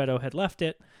when Geppetto had left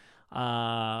it.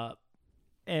 And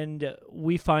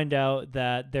we find out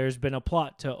that there's been a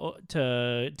plot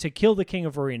to kill the king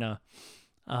of Verena.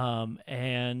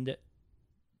 And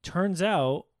turns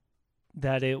out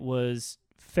that it was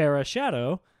Farah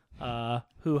Shadow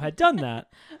who had done that.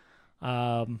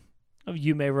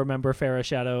 You may remember Farah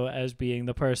Shadow as being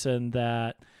the person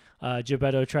that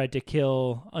Geppetto tried to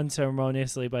kill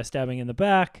unceremoniously by stabbing in the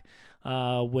back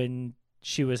when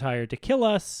she was hired to kill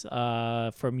us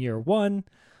from year 1.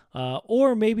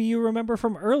 Or maybe you remember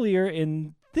from earlier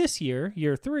in this year,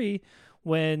 year 3,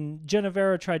 when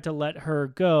Genevera tried to let her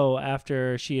go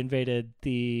after she invaded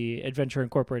the Adventure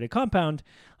Incorporated compound,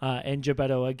 and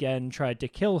Geppetto again tried to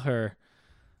kill her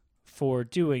for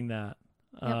doing that.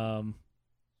 Yep.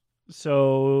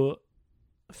 So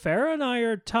Farah and I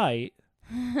are tight.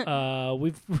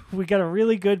 We got a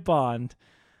really good bond.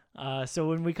 So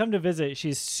when we come to visit,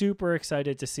 she's super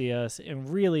excited to see us and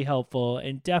really helpful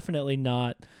and definitely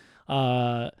not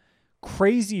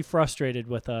crazy frustrated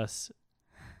with us.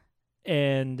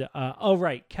 And,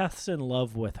 right, Keth's in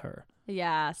love with her.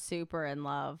 Yeah, super in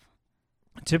love.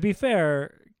 To be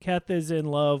fair, Keth is in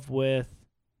love with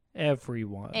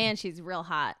everyone. And she's real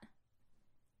hot.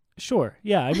 Sure.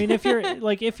 Yeah. I mean, if you're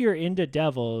if you're into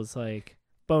devils, like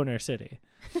Boner City.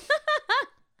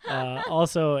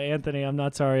 Also, Anthony, I'm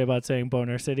not sorry about saying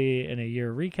Boner City in a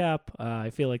year recap. I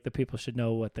feel like the people should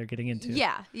know what they're getting into.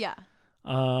 Yeah.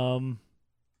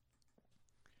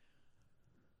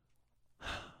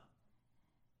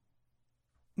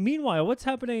 Meanwhile, what's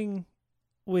happening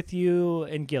with you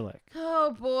and Gillick?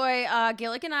 Oh boy,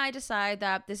 Gillick and I decide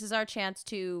that this is our chance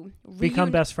to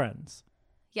Become best friends.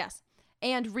 Yes.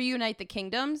 And reunite the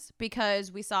kingdoms,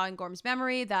 because we saw in Gorm's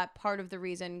memory that part of the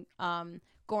reason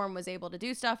Gorm was able to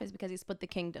do stuff is because he split the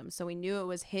kingdoms. So we knew it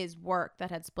was his work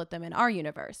that had split them in our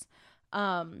universe.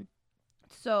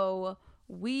 So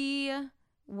we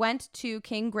went to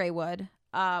King Greywood.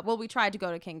 We tried to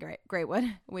go to King Greywood.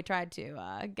 We tried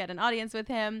to get an audience with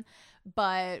him,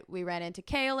 but we ran into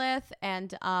Kaelith,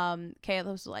 and Kaelith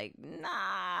was like, nah,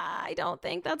 I don't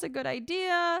think that's a good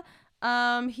idea.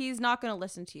 He's not going to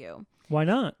listen to you. Why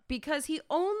not? Because he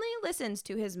only listens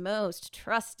to his most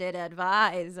trusted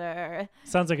advisor.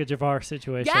 Sounds like a Jafar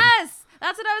situation. Yes!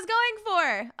 That's what I was going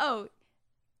for. Oh,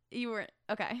 you weren't.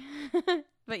 Okay.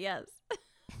 But yes.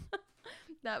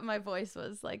 That my voice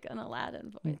was like an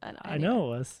Aladdin voice. I know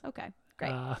it was. Okay,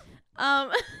 great.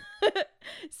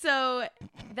 So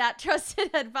that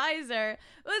trusted advisor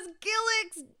was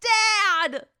Gillick's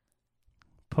dad.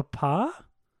 Papa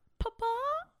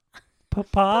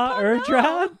Papa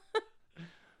Erdran?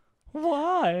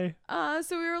 Why?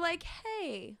 So we were like,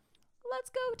 hey, let's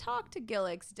go talk to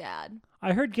Gillick's dad.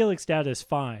 I heard Gillick's dad is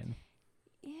fine.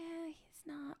 Yeah, he's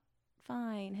not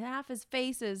fine. Half his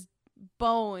face is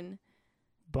bone.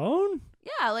 Bone?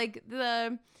 Yeah, like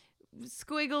the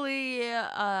squiggly,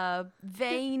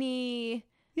 veiny.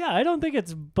 Yeah, I don't think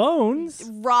it's bones.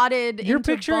 Rotted. You're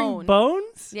into picturing bone.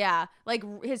 bones? Yeah, like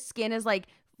his skin is like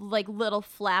little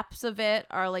flaps of it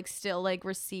are like still like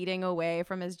receding away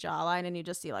from his jawline, and you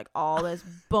just see like all this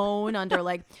bone under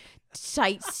like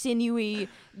tight, sinewy,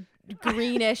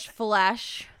 greenish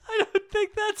flesh. I don't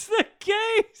think that's the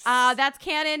case. That's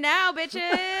canon now,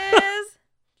 bitches.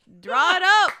 Draw it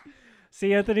up.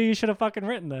 See, Anthony, you should have fucking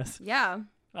written this. Yeah.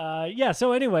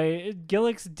 So anyway,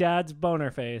 Gillick's dad's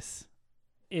boner face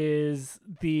is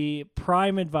the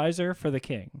prime advisor for the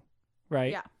king,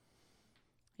 right?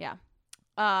 Yeah.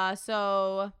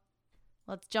 So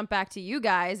let's jump back to you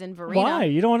guys in Verina. Why?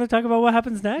 You don't want to talk about what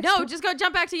happens next? No, just go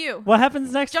jump back to you. What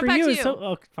happens next Jump for back you? to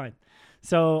you. Fine.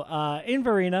 So in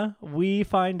Verina, we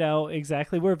find out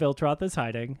exactly where Viltroth is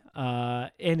hiding.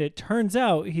 And it turns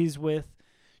out he's with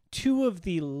two of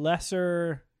the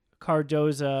lesser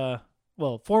Cardoza,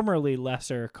 formerly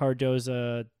lesser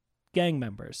Cardoza gang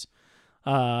members.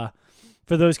 For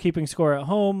those keeping score at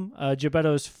home,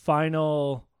 Gebetto's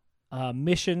final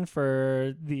mission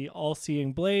for the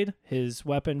All-Seeing Blade, his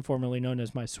weapon formerly known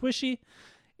as My Swishy,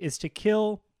 is to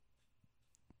kill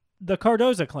the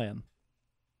Cardoza clan.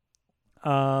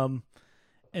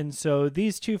 And so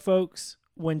these two folks,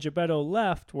 when Gebetto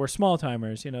left, were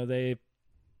small-timers. You know, they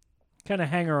kind of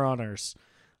hanger-oners.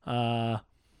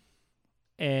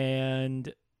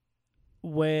 And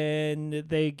when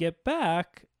they get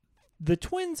back, the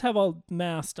twins have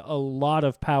amassed a lot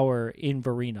of power in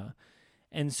Verina.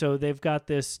 And so they've got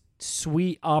this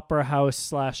sweet opera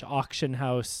house / auction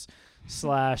house /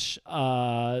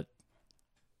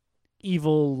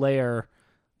 evil lair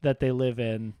that they live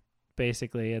in,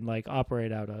 basically, and like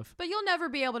operate out of. But you'll never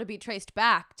be able to be traced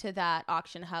back to that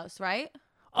auction house, right?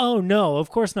 Oh no, of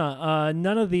course not.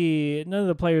 None of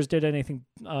the players did anything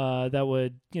that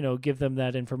would, give them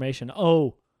that information.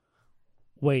 Oh,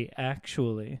 wait,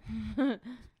 actually.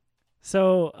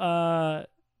 So,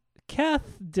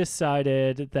 Keth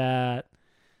decided that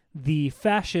the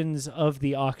fashions of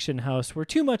the auction house were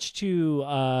too much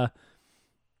to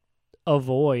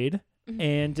avoid,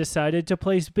 and decided to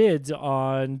place bids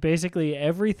on basically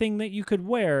everything that you could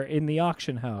wear in the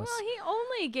auction house. Well, he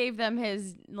only gave them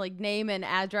his name and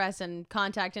address and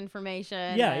contact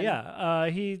information.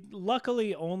 He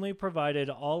luckily only provided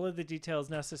all of the details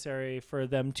necessary for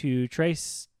them to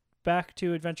trace back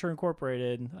to Adventure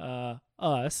Incorporated,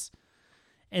 us.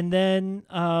 And then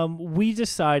we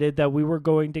decided that we were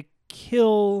going to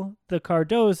kill the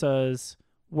Cardozas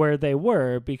where they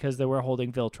were because they were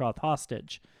holding Viltroth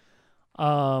hostage.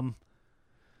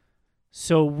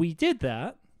 So we did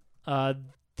that.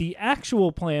 the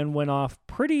actual plan went off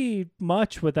pretty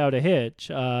much without a hitch.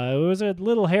 It was a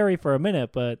little hairy for a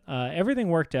minute, but everything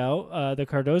worked out. The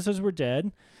Cardozas were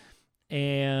dead,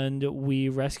 and we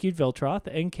rescued Viltroth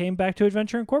and came back to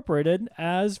Adventure Incorporated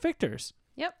as victors.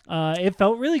 Yep. It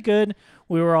felt really good.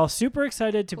 We were all super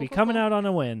excited to be coming out on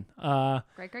a win.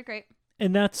 Great.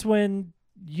 And that's when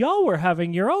y'all were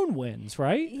having your own wins,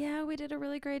 right? Yeah, we did a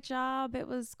really great job. It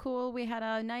was cool. We had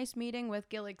a nice meeting with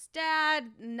Gillick's dad.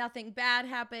 Nothing bad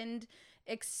happened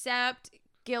except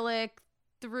Gillick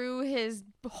threw his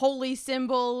holy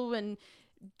symbol and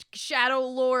Shadow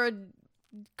Lord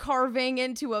carving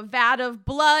into a vat of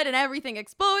blood and everything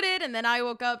exploded. And then I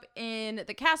woke up in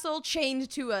the castle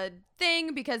chained to a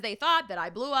thing because they thought that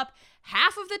I blew up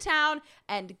half of the town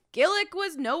and Gillick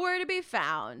was nowhere to be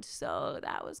found. So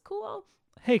that was cool.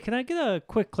 Hey, can I get a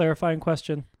quick clarifying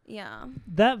question? Yeah.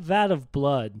 That vat of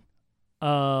blood,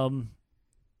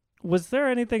 was there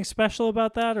anything special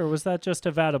about that, or was that just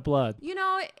a vat of blood? You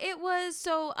know, it was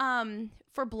so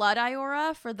for Blood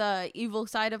Iora, for the evil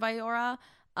side of Iora,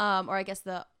 or I guess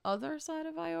the other side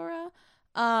of Iora.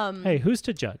 Hey, who's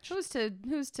to judge? Who's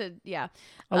to yeah.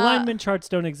 Alignment charts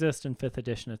don't exist in 5th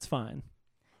edition. It's fine.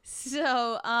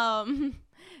 So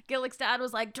Gillick's dad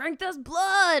was like, "Drink this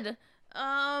blood.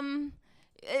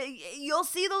 You'll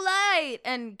see the light."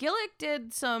 And Gillick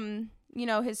did some,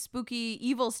 his spooky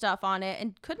evil stuff on it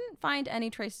and couldn't find any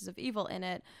traces of evil in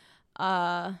it.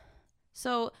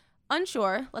 So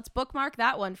unsure. Let's bookmark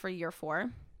that one for year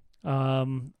 4. I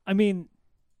mean,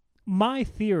 my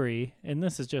theory, and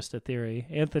this is just a theory,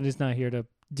 Anthony's not here to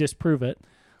disprove it.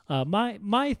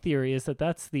 My theory is that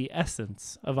that's the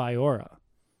essence of Iora.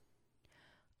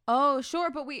 Oh,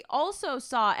 sure. But we also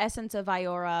saw Essence of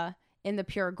Iora in the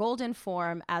pure golden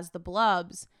form as the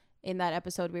blubs in that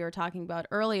episode we were talking about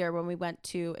earlier when we went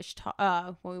to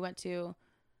Ishtara,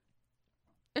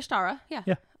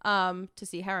 to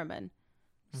see Harriman.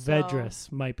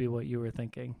 Vedris might be what you were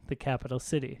thinking, the capital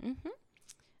city.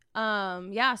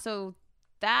 Mm-hmm. Yeah, so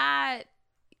that,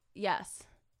 yes.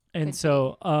 And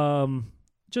so,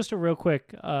 just a real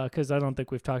quick, because I don't think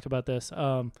we've talked about this,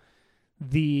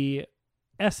 the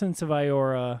essence of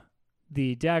Iora,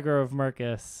 the dagger of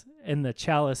Mercus, and the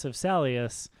chalice of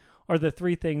Salius are the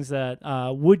 3 things that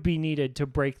would be needed to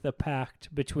break the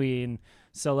pact between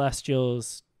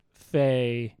Celestials,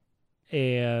 Fae,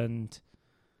 and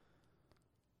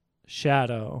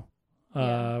Shadow,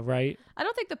 right? I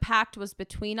don't think the pact was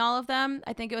between all of them.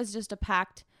 I think it was just a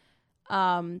pact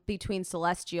between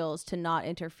Celestials to not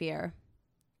interfere.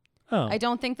 Oh. I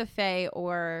don't think the Fae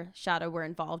or Shadow were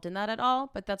involved in that at all,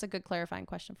 but that's a good clarifying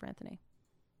question for Anthony.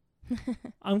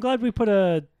 I'm glad we put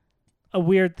a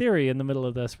weird theory in the middle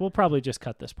of this. We'll probably just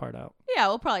cut this part out. Yeah,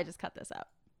 we'll probably just cut this out.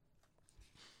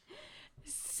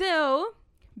 So,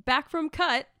 back from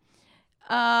cut,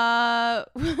 I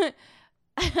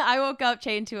woke up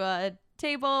chained to a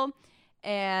table,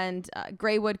 and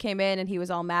Greywood came in, and he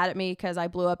was all mad at me because I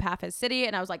blew up half his city,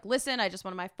 and I was like, "Listen, I just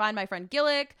want to find my friend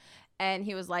Gillick." And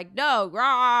he was like, "No,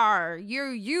 rawr,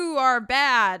 you are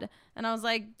bad." And I was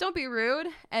like, "Don't be rude."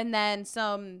 And then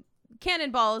some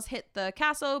cannonballs hit the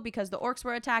castle because the orcs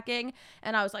were attacking.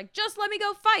 And I was like, "Just let me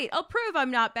go fight. I'll prove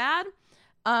I'm not bad."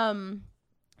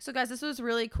 So guys, this was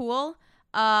really cool.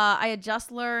 I had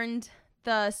just learned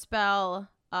the spell.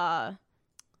 What's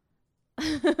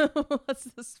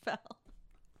the spell?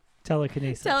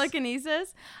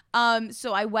 Telekinesis.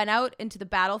 So I went out into the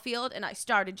battlefield and I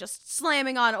started just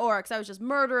slamming on orcs. I was just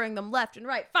murdering them left and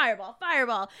right.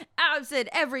 Fireball, acid,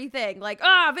 everything. Like,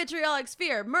 vitriolic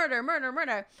sphere,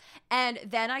 murder. And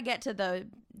then I get to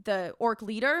the orc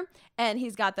leader, and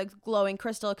he's got the glowing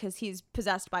crystal because he's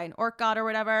possessed by an orc god or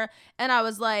whatever. And I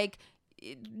was like,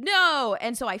 no.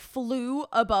 And so I flew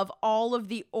above all of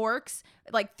the orcs,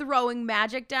 like throwing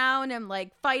magic down and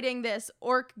like fighting this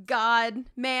orc god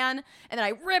man. And then I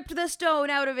ripped the stone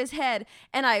out of his head,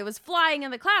 and I was flying in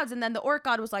the clouds. And then the orc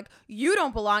god was like, "You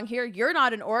don't belong here. You're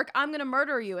not an orc. I'm going to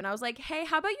murder you." And I was like, "Hey,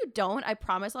 how about you don't? I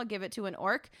promise I'll give it to an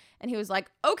orc." And he was like,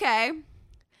 "Okay."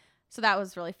 So that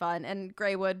was really fun. And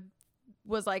Greywood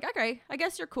was like, "Okay, I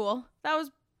guess you're cool. That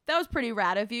was pretty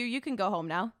rad of you. You can go home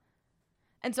now."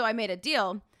 And so I made a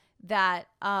deal that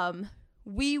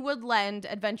we would lend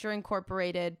Adventure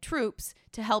Incorporated troops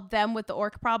to help them with the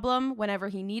orc problem whenever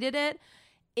he needed it,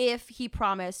 if he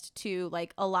promised to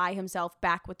like ally himself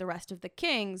back with the rest of the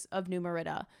kings of New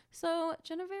Merida. So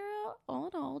Genevera, all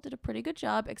in all, did a pretty good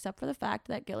job, except for the fact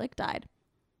that Gillick died.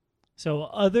 So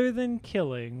other than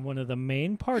killing one of the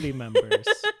main party members,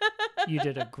 you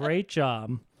did a great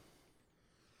job.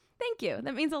 Thank you.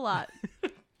 That means a lot.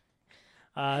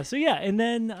 So yeah, and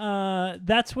then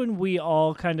that's when we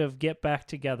all kind of get back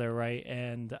together, right?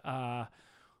 And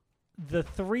the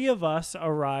three of us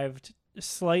arrived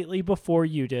slightly before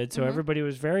you did, so everybody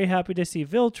was very happy to see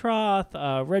Viltroth.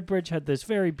 Redbridge had this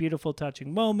very beautiful,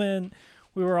 touching moment.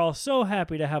 We were all so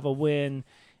happy to have a win,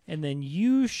 and then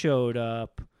you showed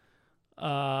up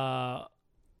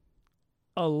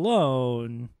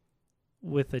alone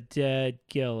with a dead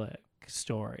Gillick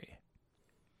story.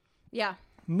 Yeah.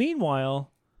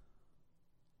 Meanwhile,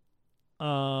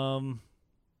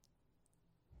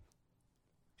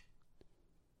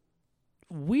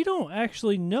 we don't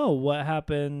actually know what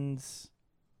happens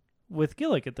with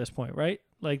Gillick at this point, right?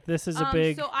 Like, this is a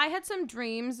big... So I had some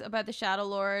dreams about the Shadow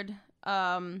Lord,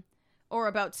 or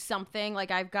about something.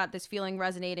 Like, I've got this feeling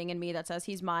resonating in me that says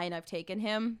he's mine, I've taken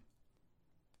him.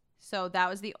 So that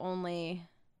was the only...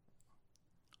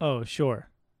 Oh, sure.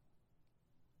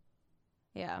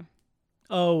 Yeah.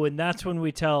 Oh, and that's when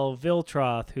we tell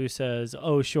Viltroth, who says,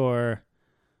 oh, sure,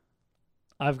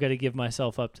 I've got to give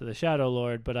myself up to the Shadow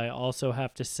Lord, but I also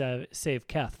have to save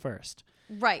Keth first.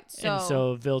 Right. And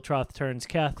so Viltroth turns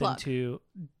Keth Clug. into...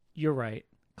 You're right,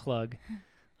 Clug.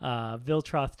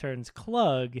 Viltroth turns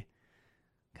Clug.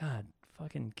 God,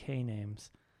 fucking K names.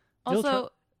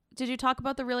 Also, did you talk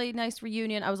about the really nice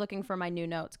reunion? I was looking for my new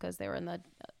notes because they were in the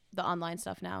online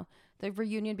stuff now. The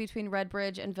reunion between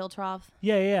Redbridge and Viltroth.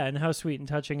 Yeah, and how sweet and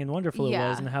touching and wonderful it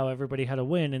was, and how everybody had a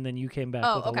win, and then you came back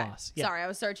with a loss. Yeah. Sorry, I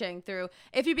was searching through.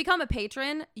 If you become a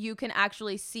patron, you can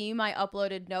actually see my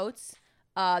uploaded notes.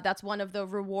 That's one of the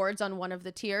rewards on one of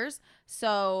the tiers.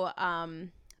 So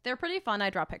they're pretty fun. I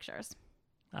draw pictures.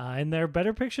 And they're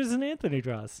better pictures than Anthony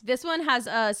draws. This one has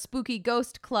a spooky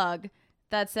ghost Clug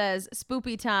that says,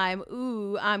 spoopy time,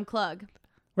 ooh, I'm Clug.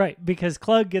 Right, because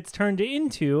Clug gets turned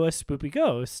into a spoopy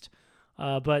ghost.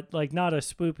 But like not a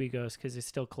spoopy ghost because he's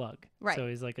still Clug. Right. So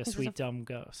he's like a sweet, dumb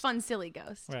ghost. Fun, silly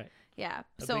ghost. Right. Yeah.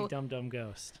 A so big, dumb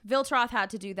ghost. Viltroth had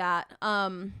to do that.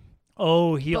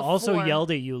 Oh, he also before-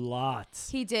 yelled at you lots.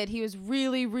 He did. He was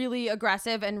really, really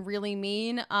aggressive and really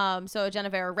mean. So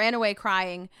Genevera ran away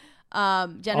crying.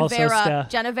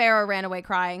 Genevera ran away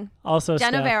crying. Also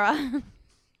Genevera.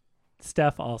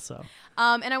 Steph also.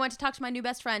 And I went to talk to my new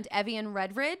best friend, Evian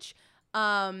Redbridge.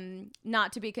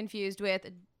 Not to be confused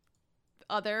with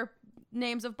other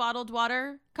names of bottled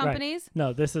water companies. Right.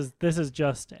 No, this is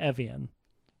just Evian.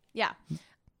 Yeah.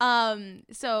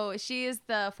 So she is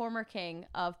the former king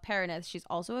of Paranith. She's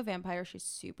also a vampire. She's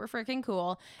super freaking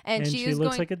cool. And she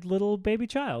looks like a little baby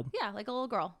child. Yeah, like a little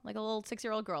girl. Like a little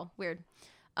 6-year-old girl. Weird.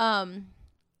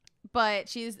 But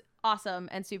she's awesome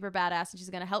and super badass, and she's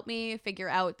going to help me figure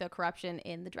out the corruption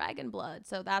in the dragon blood.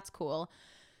 So that's cool.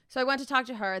 So I went to talk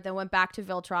to her, then went back to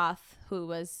Viltroth, who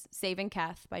was saving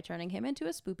Keth by turning him into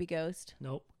a spoopy ghost.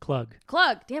 Nope. Clug.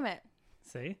 Damn it.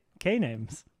 See? K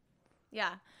names.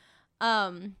 Yeah.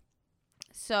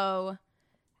 So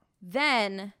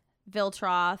then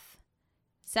Viltroth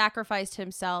sacrificed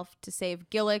himself to save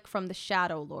Gillick from the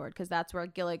Shadow Lord, because that's where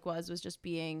Gillick was just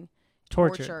being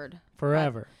tortured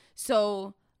forever. Right?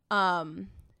 So,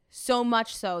 so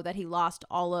much so that he lost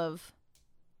all of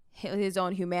his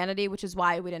own humanity, which is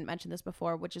why we didn't mention this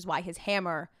before, which is why his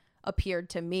hammer appeared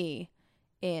to me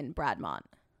in Bradmont,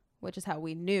 which is how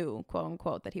we knew, quote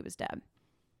unquote, that he was dead.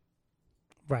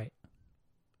 Right.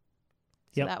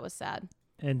 So that was sad.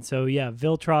 And so, yeah,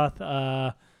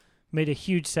 Viltroth made a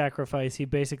huge sacrifice. He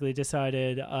basically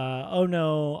decided, oh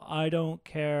no, I don't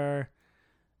care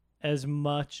as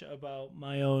much about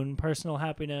my own personal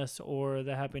happiness or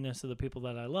the happiness of the people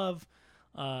that I love.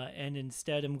 And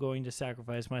instead, I'm going to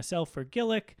sacrifice myself for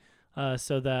Gillick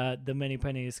so that the Many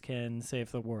Pennies can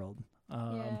save the world.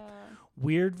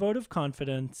 Weird vote of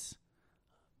confidence.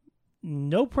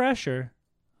 No pressure.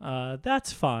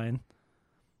 That's fine.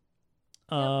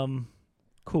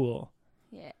 Cool.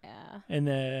 Yeah. And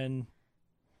then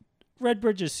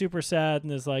Redbridge is super sad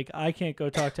and is like, I can't go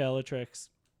talk to Elatrix.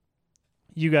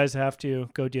 You guys have to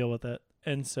go deal with it.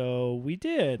 And so we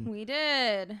did.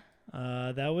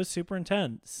 That was super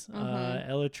intense.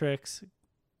 Elatrix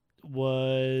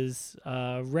was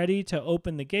ready to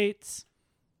open the gates.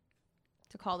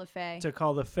 To call the Fae. To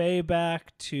call the Fae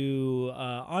back to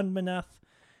Onmaneth.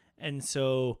 And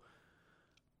so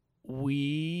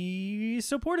we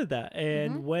supported that.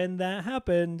 And when that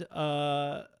happened,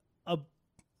 an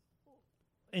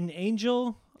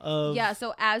angel of... Yeah,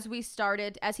 so as he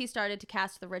started to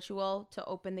cast the ritual to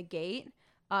open the gate,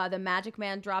 the magic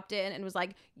man dropped in and was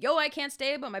like, yo, I can't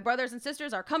stay, but my brothers and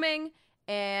sisters are coming,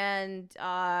 and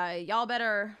y'all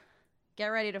better get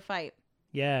ready to fight.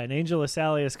 Yeah, and Angel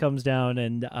Asalius comes down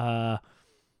and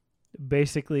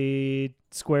basically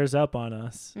squares up on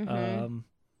us.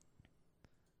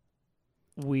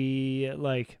 we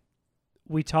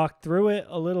talked through it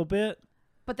a little bit.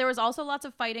 But there was also lots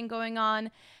of fighting going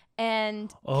on,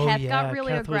 and Oh Keth yeah, got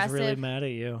really Keth aggressive. was really mad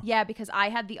at you, Yeah, because I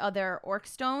had the other orc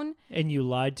stone. and you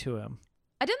lied to him.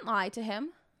 I didn't lie to him.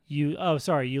 You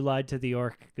lied to the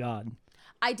orc god.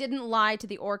 I didn't lie to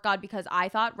the orc god because I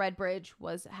thought Redbridge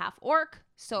was half orc.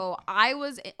 So I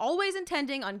was always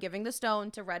intending on giving the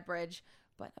stone to Redbridge.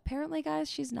 But apparently, guys,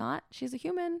 she's not. She's a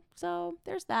human. So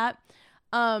there's that.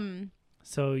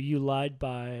 So you lied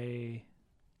by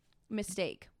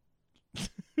Mistake.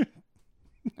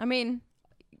 I mean,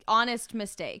 honest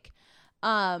mistake.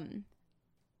 And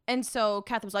so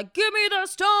Kath was like, give me the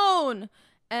stone.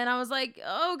 And I was like,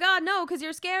 oh, God, no, because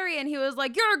you're scary. And he was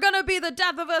like, you're going to be the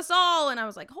death of us all. And I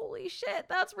was like, holy shit,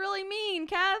 that's really mean,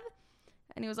 Kath.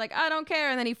 And he was like, I don't care.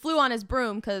 And then he flew on his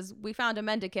broom because we found a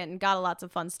mendicant and got lots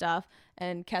of fun stuff.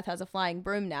 And Kath has a flying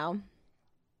broom now.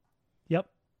 Yep.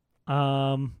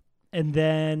 And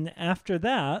then after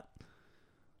that,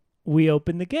 we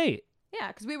opened the gate. Yeah,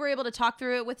 because we were able to talk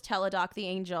through it with Teledoc the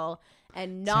angel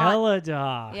and not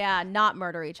Teledoc. Yeah, not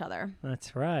murder each other.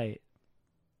 That's right.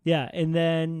 Yeah, and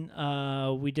then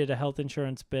we did a health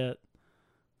insurance bit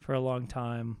for a long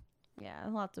time. Yeah,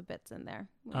 lots of bits in there.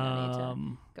 We don't need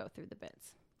to go through the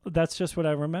bits. That's just what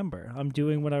I remember. I'm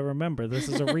doing what I remember. This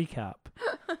is a recap.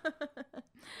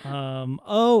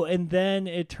 And then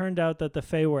it turned out that the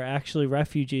Fae were actually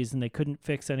refugees and they couldn't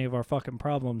fix any of our fucking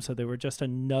problems, so they were just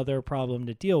another problem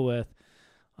to deal with.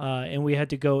 And we had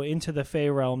to go into the Fae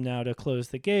realm now to close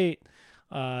the gate.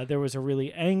 There was a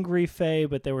really angry Fae,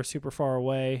 but they were super far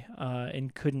away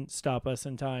and couldn't stop us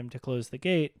in time to close the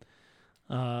gate.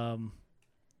 And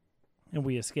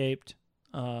we escaped.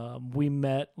 We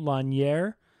met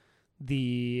Lanier,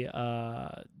 the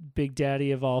big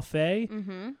daddy of all Fae,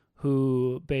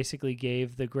 who basically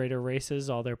gave the greater races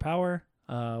all their power,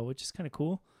 which is kind of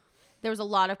cool. There was a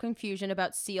lot of confusion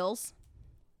about seals.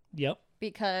 Yep.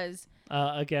 Because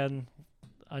again,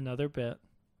 another bit.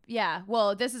 Yeah,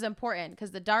 well, this is important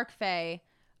because the Dark Fae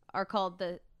are called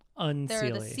they're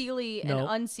the Seelie and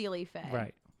Unseelie Fae.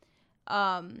 Right.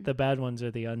 The bad ones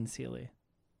are the Unseelie.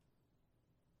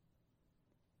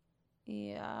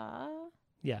 Yeah.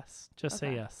 Yes. Just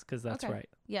say yes, because that's right.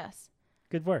 Yes.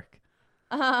 Good work.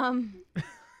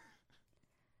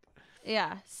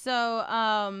 Yeah. So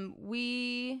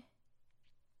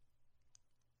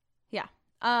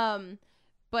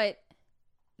but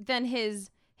then his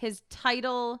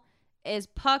title is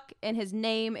Puck and his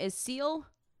name is Seal,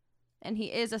 and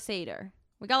he is a satyr.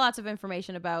 We got lots of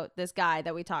information about this guy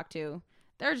that we talked to.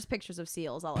 There are just pictures of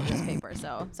seals all over this paper,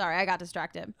 so sorry, I got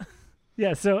distracted.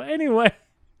 Yeah, so anyway,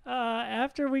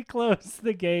 after we closed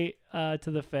the gate to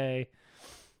the Fae,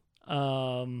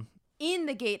 in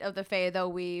the gate of the Fae, though,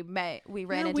 we ran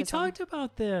into we talked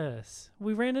about this.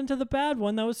 We ran into the bad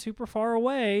one that was super far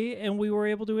away, and we were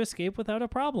able to escape without a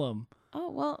problem. Oh,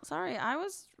 well, sorry. I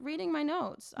was reading my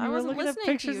notes. You I were wasn't looking at listening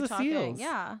to pictures you of talking. seals.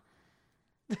 Yeah.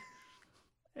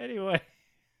 Anyway.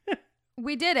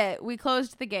 We did it. We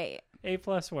closed the gate. A+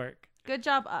 work. Good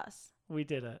job, us. We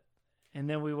did it. And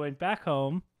then we went back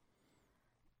home.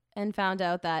 And found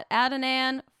out that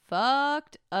Adnan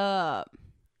fucked up.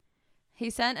 He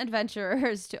sent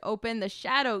adventurers to open the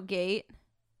Shadow Gate.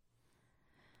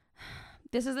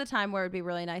 This is the time where it'd be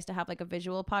really nice to have like a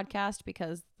visual podcast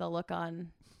because the look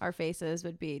on our faces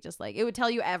would be just like, it would tell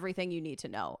you everything you need to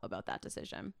know about that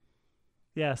decision.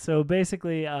 Yeah, so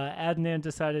basically Adnan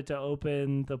decided to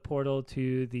open the portal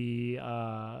to the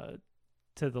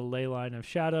ley line of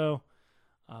Shadow.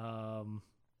 And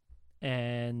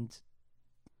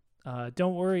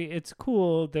don't worry, it's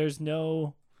cool. There's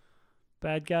no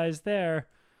bad guys there,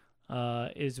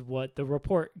 is what the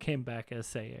report came back as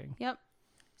saying. Yep.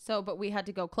 So, but we had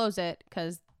to go close it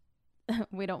because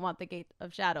we don't want the Gate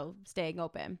of Shadow staying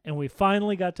open. And we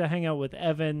finally got to hang out with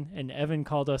Evan, and Evan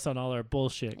called us on all our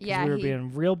bullshit. Yeah, we were he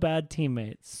being real bad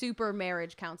teammates. super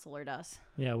marriage counselored us.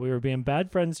 Yeah, we were being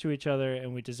bad friends to each other,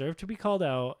 and we deserved to be called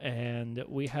out, and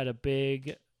we had a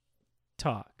big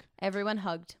talk. Everyone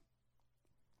hugged.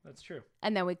 That's true.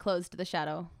 And then we closed the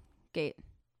Shadow Gate.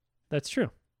 That's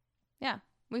true. Yeah.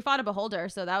 We fought a beholder,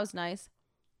 so that was nice.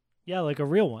 Yeah, like a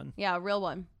real one. Yeah, a real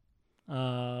one.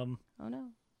 Oh no.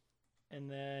 And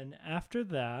then after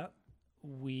that,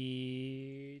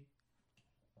 we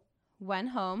went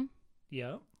home.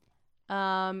 Yeah.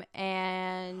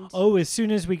 And as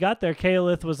soon as we got there,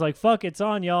 Kaelith was like, "Fuck, it's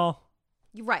on, y'all."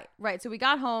 Right. So we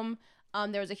got home.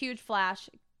 There was a huge flash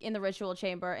in the ritual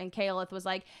chamber, and Kaelith was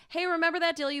like, "Hey, remember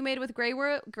that deal you made with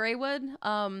Greywood?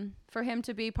 For him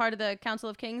to be part of the Council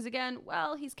of Kings again?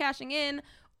 Well, he's cashing in.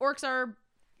 Orcs are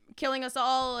killing us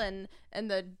all, and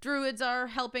the druids are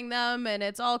helping them, and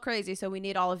it's all crazy. So we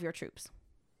need all of your troops.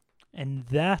 And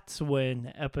that's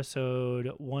when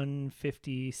episode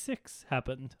 156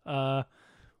 happened,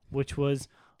 which was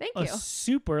Thank a you.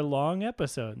 super long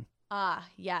episode.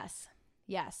 Yes.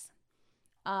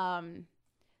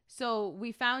 So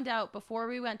we found out before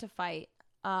we went to fight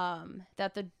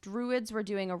that the druids were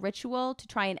doing a ritual to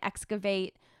try and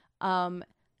excavate.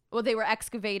 They were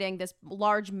excavating this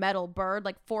large metal bird,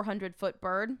 like 400-foot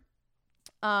bird.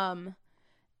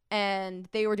 And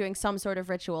they were doing some sort of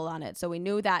ritual on it. So we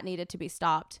knew that needed to be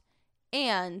stopped.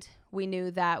 And we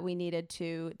knew that we needed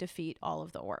to defeat all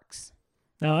of the orcs.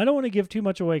 Now, I don't want to give too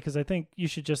much away because I think you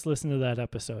should just listen to that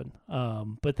episode.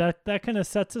 But that kind of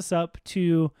sets us up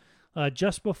to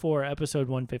just before episode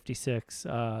 156,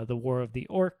 the War of the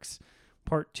Orcs,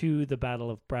 Part 2, the Battle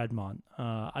of Bradmont.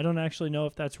 I don't actually know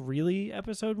if that's really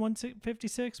episode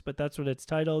 156, but that's what it's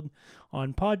titled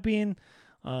on Podbean.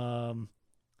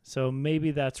 So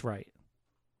maybe that's right.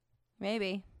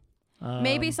 Maybe.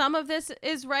 Maybe some of this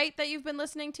is right that you've been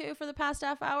listening to for the past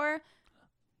half hour.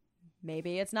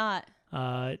 Maybe it's not.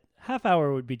 Half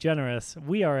hour would be generous.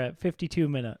 We are at 52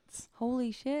 minutes.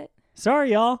 Holy shit.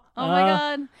 Sorry, y'all. Oh my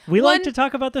God. We like to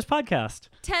talk about this podcast.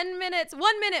 10 minutes,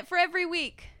 1 minute for every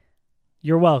week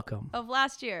You're welcome. of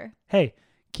last year. Hey,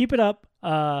 keep it up.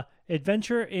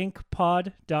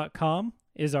 AdventureIncPod.com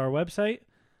is our website.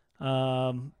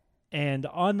 And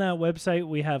on that website,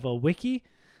 we have a wiki.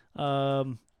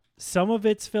 Some of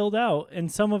it's filled out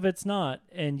and some of it's not.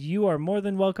 And you are more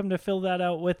than welcome to fill that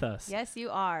out with us. Yes,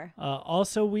 you are.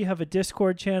 Also, we have a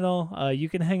Discord channel. You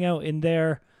can hang out in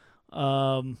there.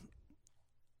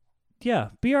 Yeah,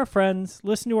 be our friends,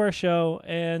 listen to our show,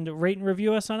 and rate and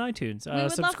review us on iTunes. We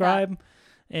would Subscribe love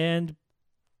and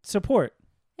support.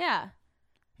 Yeah.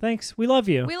 Thanks. We love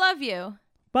you. We love you.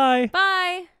 Bye.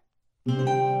 Bye.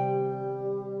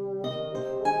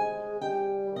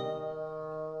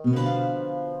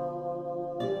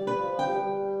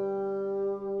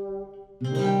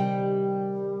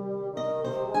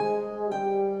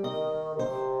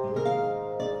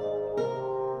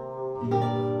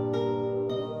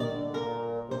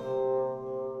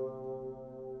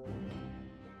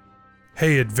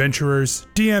 Hey adventurers,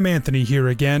 DM Anthony here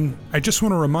again. I just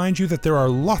want to remind you that there are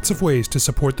lots of ways to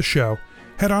support the show.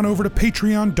 Head on over to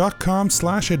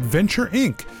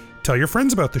patreon.com/adventureinc. Tell your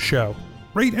friends about the show.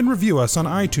 Rate and review us on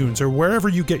iTunes or wherever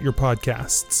you get your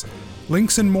podcasts.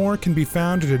 Links and more can be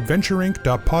found at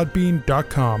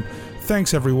adventureinc.podbean.com.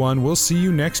 Thanks everyone, we'll see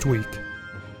you next week.